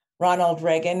right. Ronald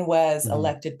Reagan was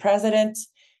elected president.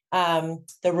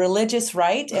 The religious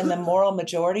right and the moral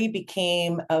majority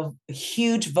became a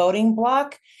huge voting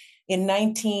bloc. In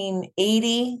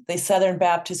 1980, the Southern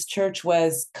Baptist Church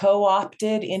was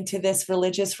co-opted into this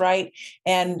religious right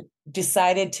and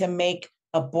decided to make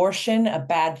abortion a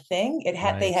bad thing.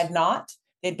 They had not.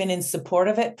 They'd been in support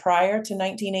of it prior to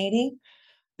 1980.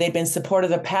 They'd been in support of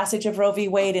the passage of Roe v.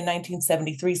 Wade in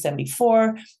 1973,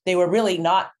 74. They were really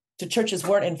not, the churches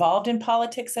weren't involved in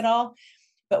politics at all.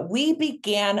 But we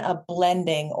began a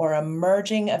blending or a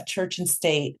merging of church and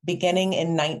state beginning in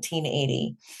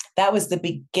 1980. That was the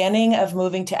beginning of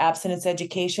moving to abstinence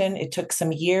education. It took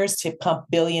some years to pump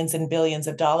billions and billions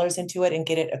of dollars into it and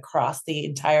get it across the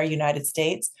entire United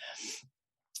States.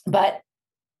 But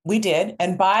we did.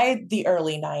 And by the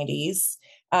early 90s,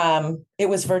 it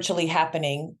was virtually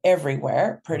happening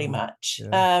everywhere, pretty much.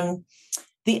 Yeah.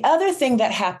 The other thing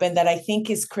that happened that I think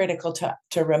is critical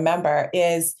to remember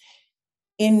is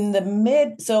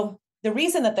so the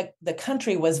reason that the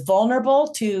country was vulnerable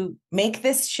to make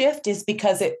this shift is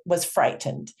because it was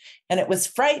frightened. And it was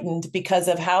frightened because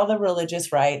of how the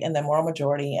religious right and the moral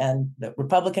majority and the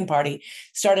Republican Party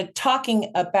started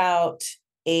talking about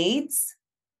AIDS,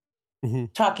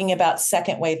 talking about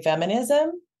second wave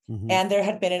feminism, and there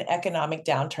had been an economic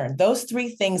downturn. Those three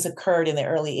things occurred in the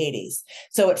early 80s.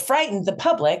 So it frightened the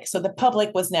public. So the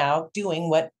public was now doing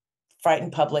what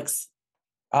frightened publics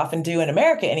often do in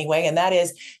America anyway, and that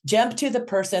is jump to the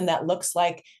person that looks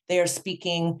like they are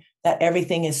speaking that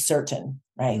everything is certain,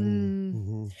 right?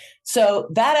 So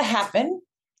that happened.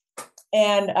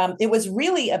 And it was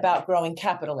really about growing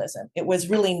capitalism. It was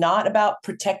really not about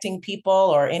protecting people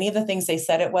or any of the things they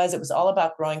said it was. It was all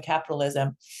about growing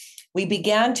capitalism. We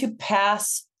began to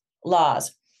pass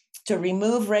laws to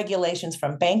remove regulations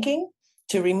from banking,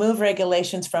 to remove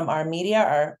regulations from our media,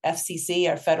 our FCC,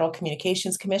 our Federal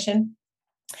Communications Commission,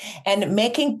 and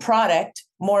making product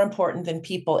more important than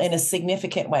people in a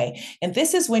significant way. And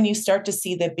this is when you start to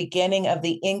see the beginning of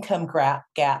the income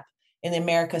gap in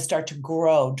America start to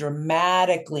grow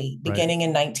dramatically, beginning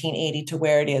in 1980 to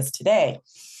where it is today.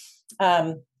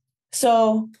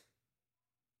 So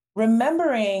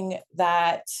remembering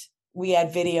that we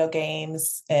had video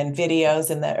games and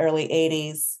videos in the early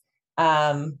 80s,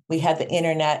 We had the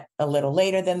internet a little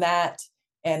later than that.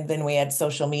 And then we had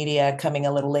social media coming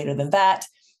a little later than that.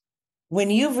 When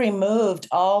you've removed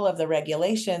all of the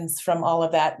regulations from all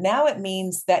of that, now it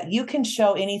means that you can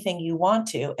show anything you want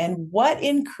to. And what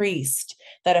increased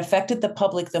that affected the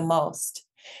public the most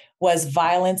was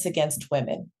violence against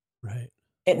women. Right.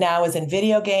 It now is in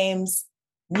video games,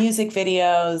 music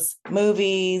videos,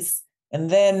 movies, and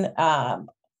then all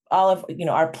of,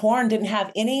 our porn didn't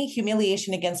have any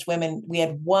humiliation against women. We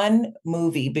had one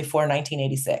movie before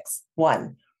 1986.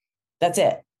 One. That's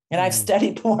it. And I've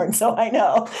studied porn, so I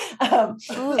know.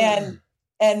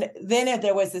 And then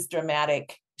there was this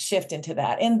dramatic shift into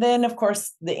that. And then, of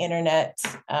course, the internet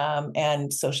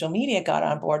and social media got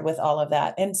on board with all of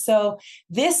that. And so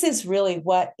this is really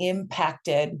what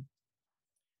impacted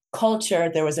culture.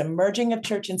 There was a merging of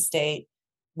church and state.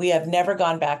 We have never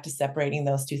gone back to separating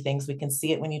those two things. We can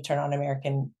see it when you turn on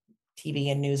American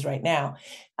TV and news right now.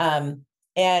 And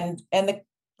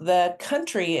the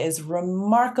country is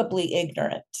remarkably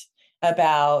ignorant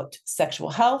about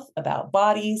sexual health, about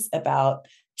bodies, about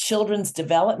children's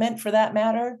development for that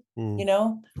matter,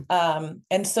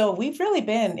 and so we've really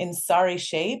been in sorry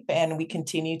shape, and we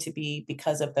continue to be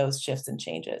because of those shifts and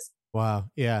changes.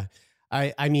 Wow. Yeah.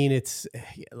 I mean, it's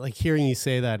like hearing you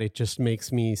say that, it just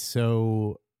makes me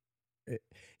so,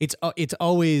 it's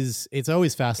always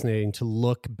fascinating to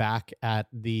look back at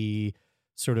the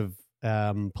sort of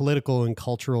political and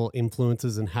cultural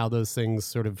influences and how those things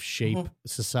sort of shape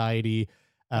society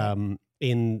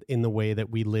in the way that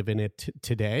we live in it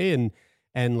today.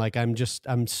 And like,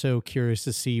 I'm so curious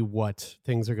to see what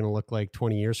things are going to look like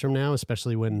 20 years from now,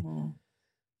 especially when,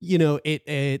 you're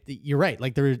right.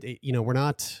 Like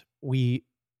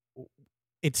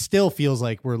it still feels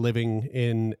like we're living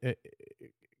in,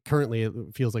 currently it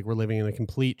feels like we're living in a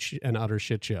complete and utter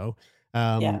shit show.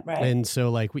 Right. And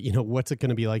so like, what's it going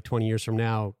to be like 20 years from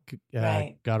now?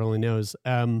 Right. God only knows.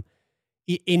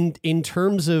 In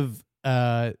terms of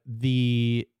so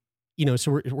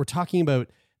we're talking about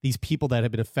these people that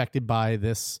have been affected by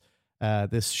this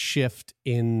shift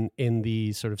in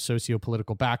the sort of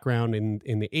socio-political background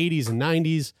in the 80s and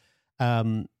 90s.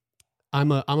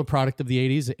 I'm a product of the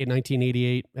 80s, in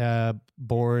 1988,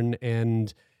 born,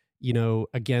 and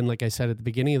again, like I said at the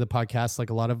beginning of the podcast, like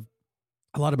a lot of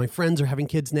my friends are having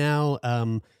kids now.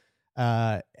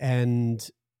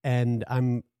 And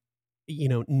I'm,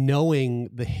 knowing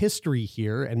the history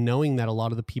here and knowing that a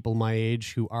lot of the people my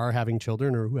age who are having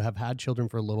children or who have had children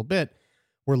for a little bit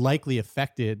were likely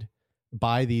affected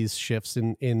by these shifts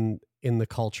in the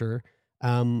culture.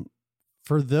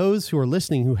 For those who are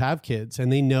listening who have kids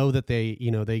and they know that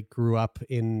they grew up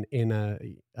in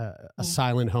a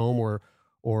silent home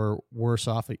or worse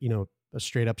off, a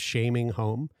straight up shaming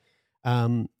home.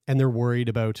 And they're worried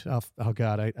about, oh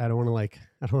God, I don't want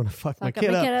to fuck my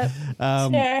kid up.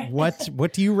 Sure.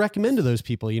 What do you recommend to those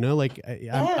people?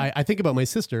 I think about my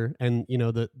sister and,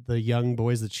 the young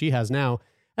boys that she has now.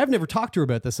 I've never talked to her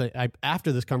about this.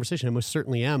 After this conversation, I most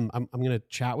certainly am. I'm going to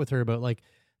chat with her about like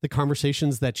the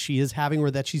conversations that she is having or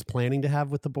that she's planning to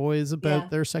have with the boys about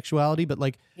their sexuality. But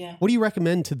like, what do you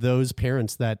recommend to those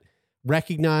parents that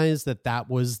recognize that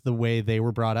was the way they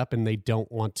were brought up and they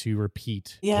don't want to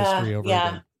repeat history over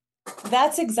again?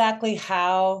 That's exactly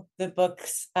how the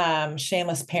book's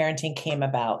Shameless Parenting came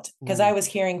about. Because I was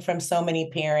hearing from so many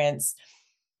parents,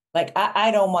 like, I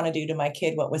don't want to do to my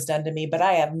kid what was done to me, but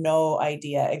I have no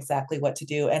idea exactly what to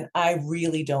do. And I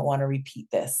really don't want to repeat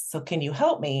this. So can you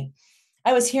help me?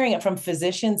 I was hearing it from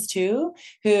physicians too,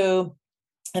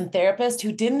 and therapists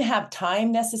who didn't have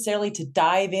time necessarily to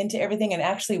dive into everything and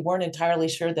actually weren't entirely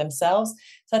sure themselves.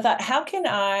 So I thought, how can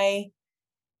I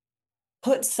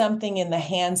put something in the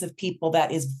hands of people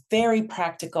that is very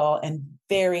practical and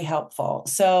very helpful?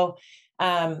 So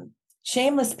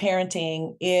Shameless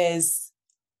Parenting is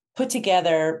put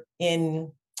together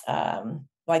in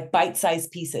like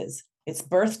bite-sized pieces. It's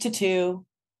birth to 2,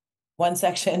 one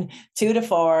section, 2 to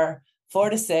 4, 4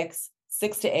 to 6,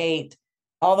 6 to 8,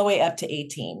 all the way up to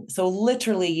 18. So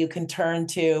literally you can turn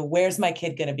to, where's my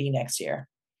kid going to be next year?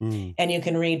 And you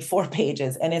can read 4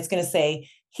 pages and it's going to say,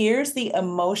 here's the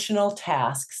emotional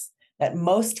tasks that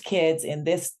most kids in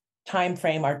this time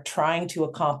frame are trying to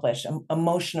accomplish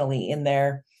emotionally in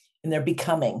their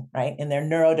becoming, right? In their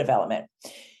neurodevelopment.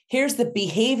 Here's the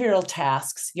behavioral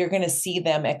tasks you're going to see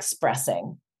them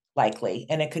expressing likely.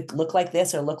 And it could look like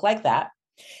this or look like that.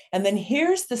 And then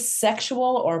here's the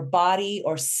sexual or body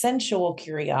or sensual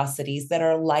curiosities that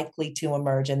are likely to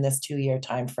emerge in this 2-year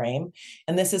time frame.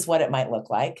 And this is what it might look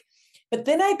like. But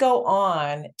then I go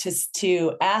on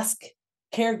to ask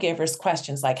caregivers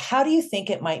questions like, how do you think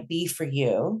it might be for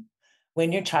you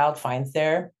when your child finds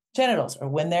their genitals, or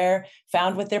when they're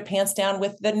found with their pants down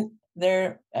with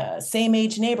their same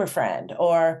age neighbor friend,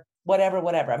 or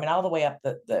whatever. I mean, all the way up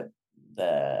the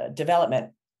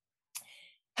development.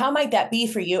 How might that be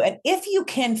for you? And if you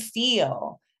can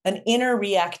feel an inner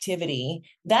reactivity,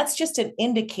 that's just an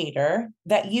indicator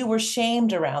that you were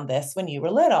shamed around this when you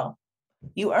were little.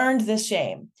 You earned this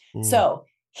shame. So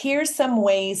here's some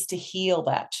ways to heal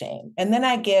that shame. And then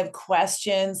I give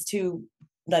questions to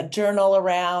like journal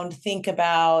around, think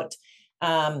about,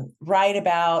 write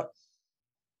about,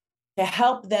 to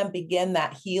help them begin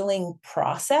that healing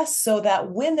process so that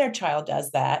when their child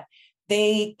does that,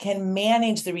 they can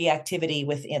manage the reactivity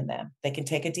within them. They can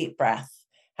take a deep breath,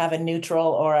 have a neutral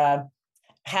or a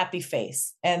happy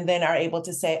face, and then are able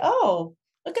to say, oh,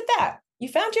 look at that. You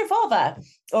found your vulva.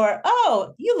 Or,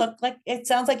 oh, you look like, it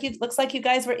sounds like looks like you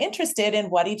guys were interested in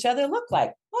what each other look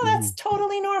like. Well, that's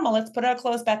totally normal. Let's put our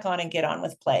clothes back on and get on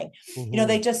with playing. You know,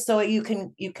 they just, so you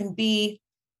can be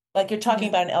like, you're talking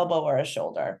about an elbow or a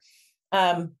shoulder.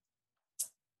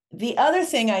 The other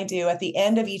thing I do at the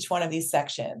end of each one of these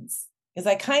sections is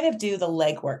I kind of do the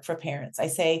legwork for parents. I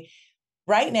say,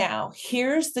 right now,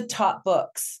 here's the top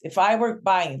books. If I were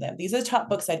buying them, these are the top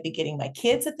books I'd be getting my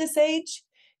kids at this age.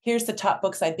 Here's the top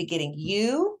books I'd be getting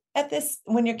you at this,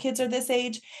 when your kids are this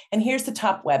age. And here's the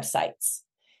top websites.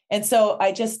 And so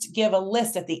I just give a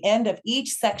list at the end of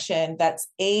each section that's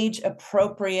age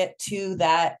appropriate to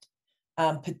that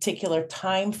particular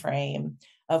time frame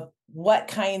of what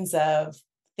kinds of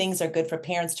things are good for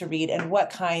parents to read and what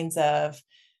kinds of,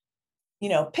 you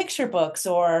know, picture books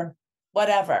or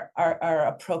whatever are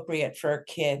appropriate for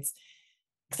kids.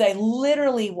 Because I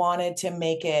literally wanted to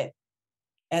make it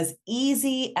as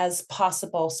easy as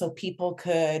possible so people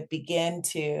could begin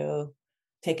to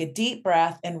take a deep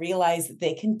breath and realize that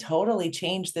they can totally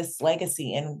change this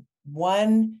legacy in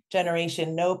one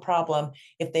generation, no problem,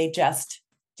 if they just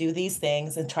do these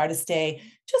things and try to stay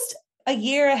just a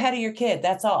year ahead of your kid.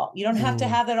 That's all. You don't have to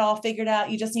have it all figured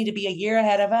out. You just need to be a year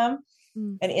ahead of them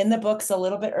and in the books a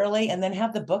little bit early, and then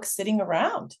have the books sitting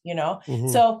around, you know?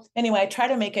 So anyway, I try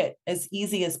to make it as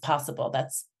easy as possible.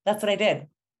 That's what I did.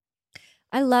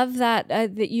 I love that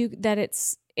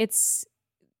it's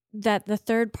that the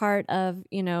third part of,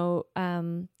 you know,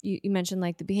 you mentioned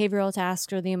like the behavioral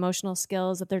tasks or the emotional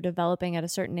skills that they're developing at a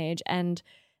certain age, and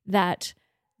that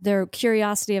their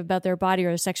curiosity about their body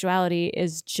or sexuality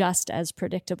is just as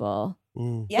predictable,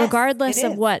 Yes, regardless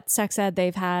of what sex ed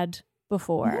they've had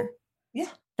before.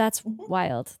 Yeah. That's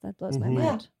wild. That blows my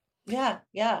mind. Yeah.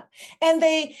 And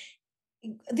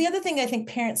the other thing I think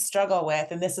parents struggle with,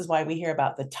 and this is why we hear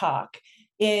about the talk,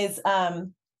 is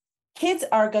kids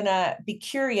are going to be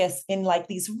curious in like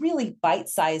these really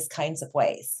bite-sized kinds of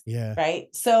ways. Yeah. Right.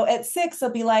 So at 6, they'll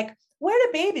be like, where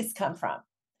do babies come from?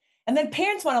 And then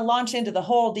parents want to launch into the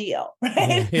whole deal,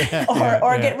 right?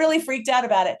 Or get really freaked out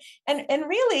about it. And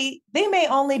really, they may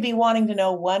only be wanting to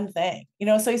know one thing, you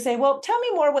know? So you say, well, tell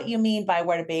me more what you mean by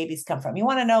where do babies come from? You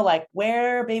want to know like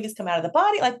where babies come out of the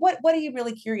body? Like what are you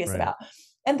really curious about?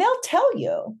 And they'll tell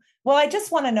you, well, I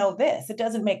just want to know this. It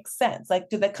doesn't make sense. Like,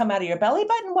 do they come out of your belly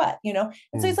button? What, you know?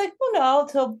 And so he's like, well, no,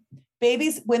 till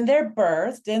babies, when they're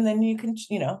birthed, and then you can,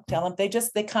 you know, tell them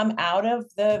they come out of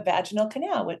the vaginal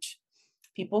canal, which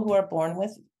people who are born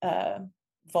with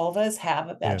vulvas have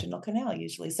a vaginal canal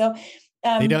usually. So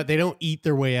they don't eat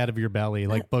their way out of your belly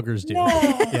like boogers do. No.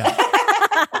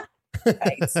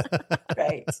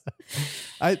 Right.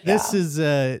 This is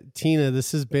Tina.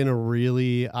 This has been a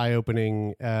really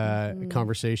eye-opening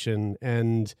conversation,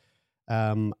 and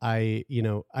I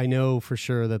know for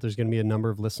sure that there's going to be a number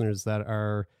of listeners that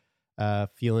are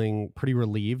feeling pretty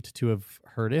relieved to have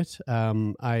heard it.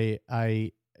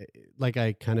 I like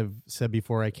I kind of said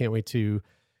before, I can't wait to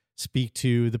speak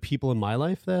to the people in my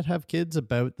life that have kids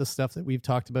about the stuff that we've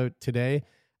talked about today.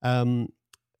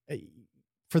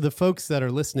 For the folks that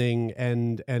are listening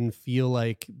and feel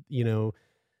like, you know,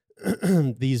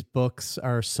 these books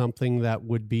are something that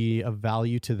would be of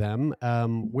value to them,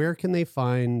 where can they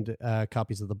find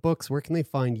copies of the books? Where can they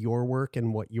find your work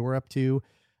and what you're up to?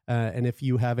 And if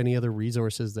you have any other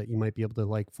resources that you might be able to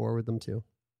like forward them to.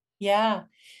 Yeah.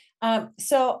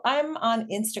 So I'm on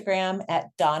Instagram at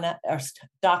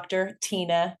Dr.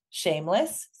 Tina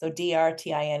Shameless. So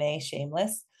DRTINA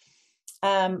Shameless.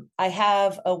 I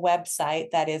have a website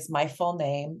that is my full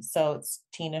name. So it's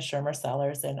Tina Shermer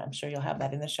Sellers, and I'm sure you'll have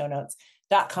that in the show notes,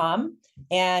 .com.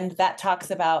 And that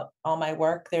talks about all my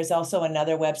work. There's also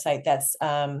another website that's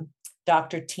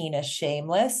Dr. Tina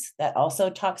Shameless that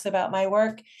also talks about my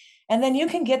work. And then you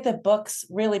can get the books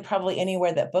really probably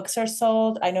anywhere that books are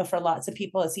sold. I know for lots of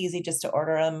people, it's easy just to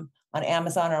order them on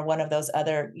Amazon or one of those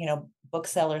other, you know,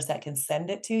 booksellers that can send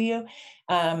it to you.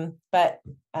 But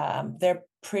they're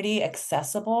pretty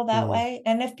accessible that way.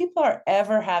 And if people are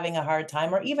ever having a hard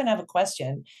time or even have a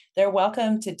question, they're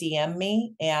welcome to DM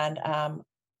me. And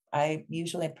I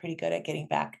usually am pretty good at getting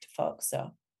back to folks.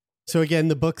 So again,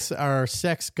 the books are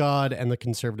Sex, God, and the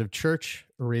Conservative Church,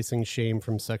 Erasing Shame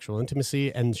from Sexual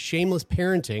Intimacy, and Shameless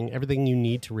Parenting, everything you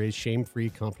need to raise shame-free,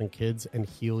 confident kids and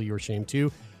heal your shame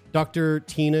too. Dr.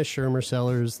 Tina Schermer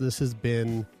Sellers, this has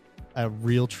been a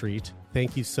real treat.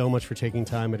 Thank you so much for taking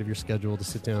time out of your schedule to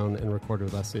sit down and record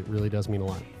with us. It really does mean a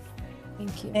lot.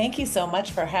 Thank you. Thank you so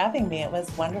much for having me. It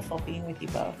was wonderful being with you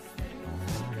both.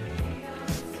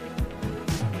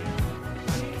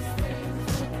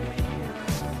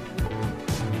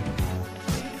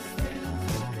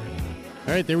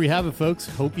 All right, there we have it, folks.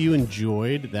 Hope you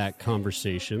enjoyed that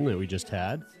conversation that we just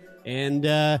had. And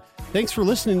thanks for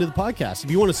listening to the podcast.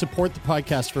 If you want to support the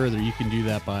podcast further, you can do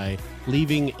that by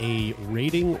leaving a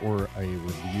rating or a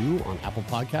review on Apple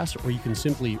Podcasts, or you can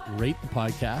simply rate the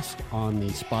podcast on the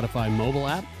Spotify mobile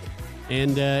app.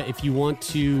 And if you want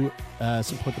to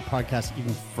support the podcast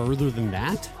even further than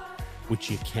that, which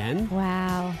you can.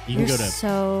 Wow. You're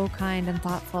so kind and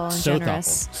thoughtful and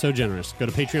generous. So generous. Go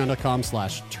to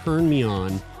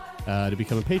patreon.com/turnmeon to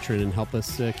become a patron and help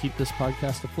us keep this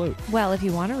podcast afloat. Well, if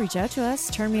you want to reach out to us,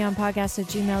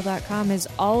 turnmeonpodcast@gmail.com is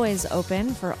always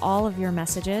open for all of your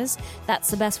messages.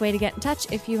 That's the best way to get in touch.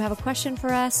 If you have a question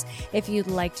for us, if you'd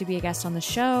like to be a guest on the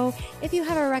show, if you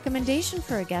have a recommendation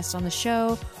for a guest on the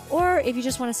show, or if you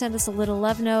just want to send us a little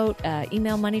love note,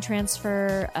 email money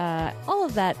transfer, all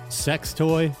of that. Sex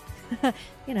toy.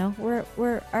 You know, we're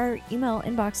our email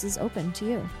inbox is open to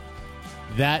you.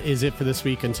 That is it for this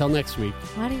week. Until next week.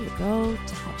 Why don't you go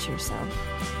touch yourself?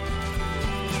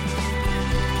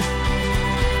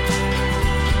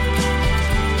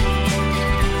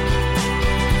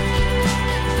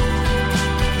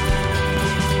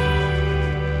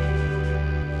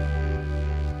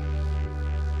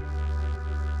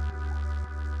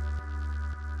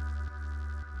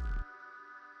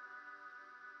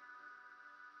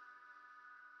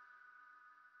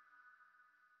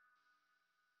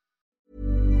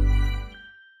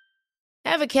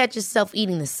 Ever catch yourself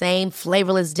eating the same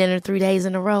flavorless dinner 3 days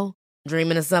in a row?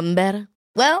 Dreaming of something better?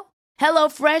 Well,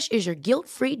 HelloFresh is your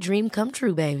guilt-free dream come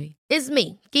true, baby. It's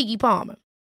me, Keke Palmer.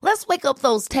 Let's wake up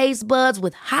those taste buds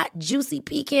with hot, juicy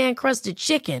pecan-crusted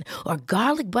chicken or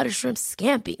garlic butter shrimp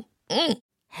scampi.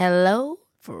 Hello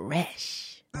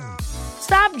Fresh.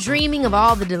 Stop dreaming of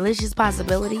all the delicious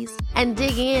possibilities and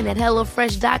dig in at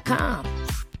HelloFresh.com.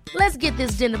 Let's get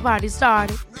this dinner party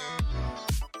started.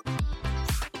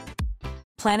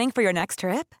 Planning for your next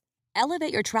trip?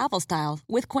 Elevate your travel style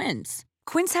with Quince.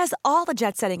 Quince has all the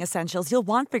jet-setting essentials you'll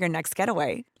want for your next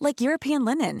getaway, like European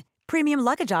linen, premium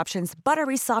luggage options,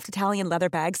 buttery soft Italian leather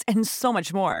bags, and so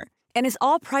much more. And is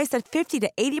all priced at 50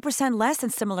 to 80% less than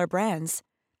similar brands.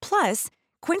 Plus,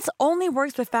 Quince only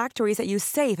works with factories that use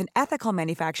safe and ethical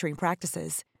manufacturing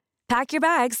practices. Pack your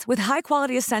bags with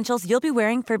high-quality essentials you'll be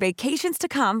wearing for vacations to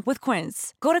come with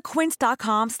Quince. Go to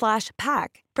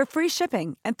quince.com/pack for free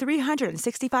shipping and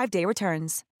 365-day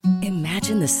returns.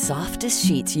 Imagine the softest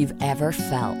sheets you've ever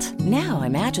felt. Now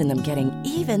imagine them getting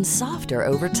even softer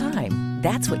over time.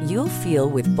 That's what you'll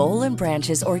feel with Boll &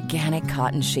 Branch's organic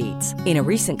cotton sheets. In a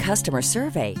recent customer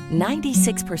survey,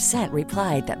 96%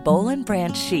 replied that Boll &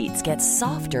 Branch sheets get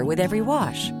softer with every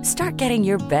wash. Start getting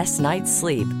your best night's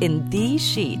sleep in these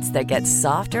sheets that get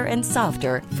softer and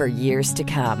softer for years to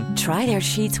come. Try their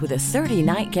sheets with a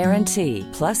 30-night guarantee.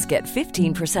 Plus, get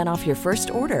 15% off your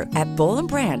first order at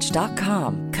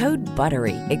bollandbranch.com. Code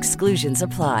BUTTERY. Exclusions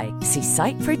apply. See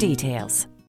site for details.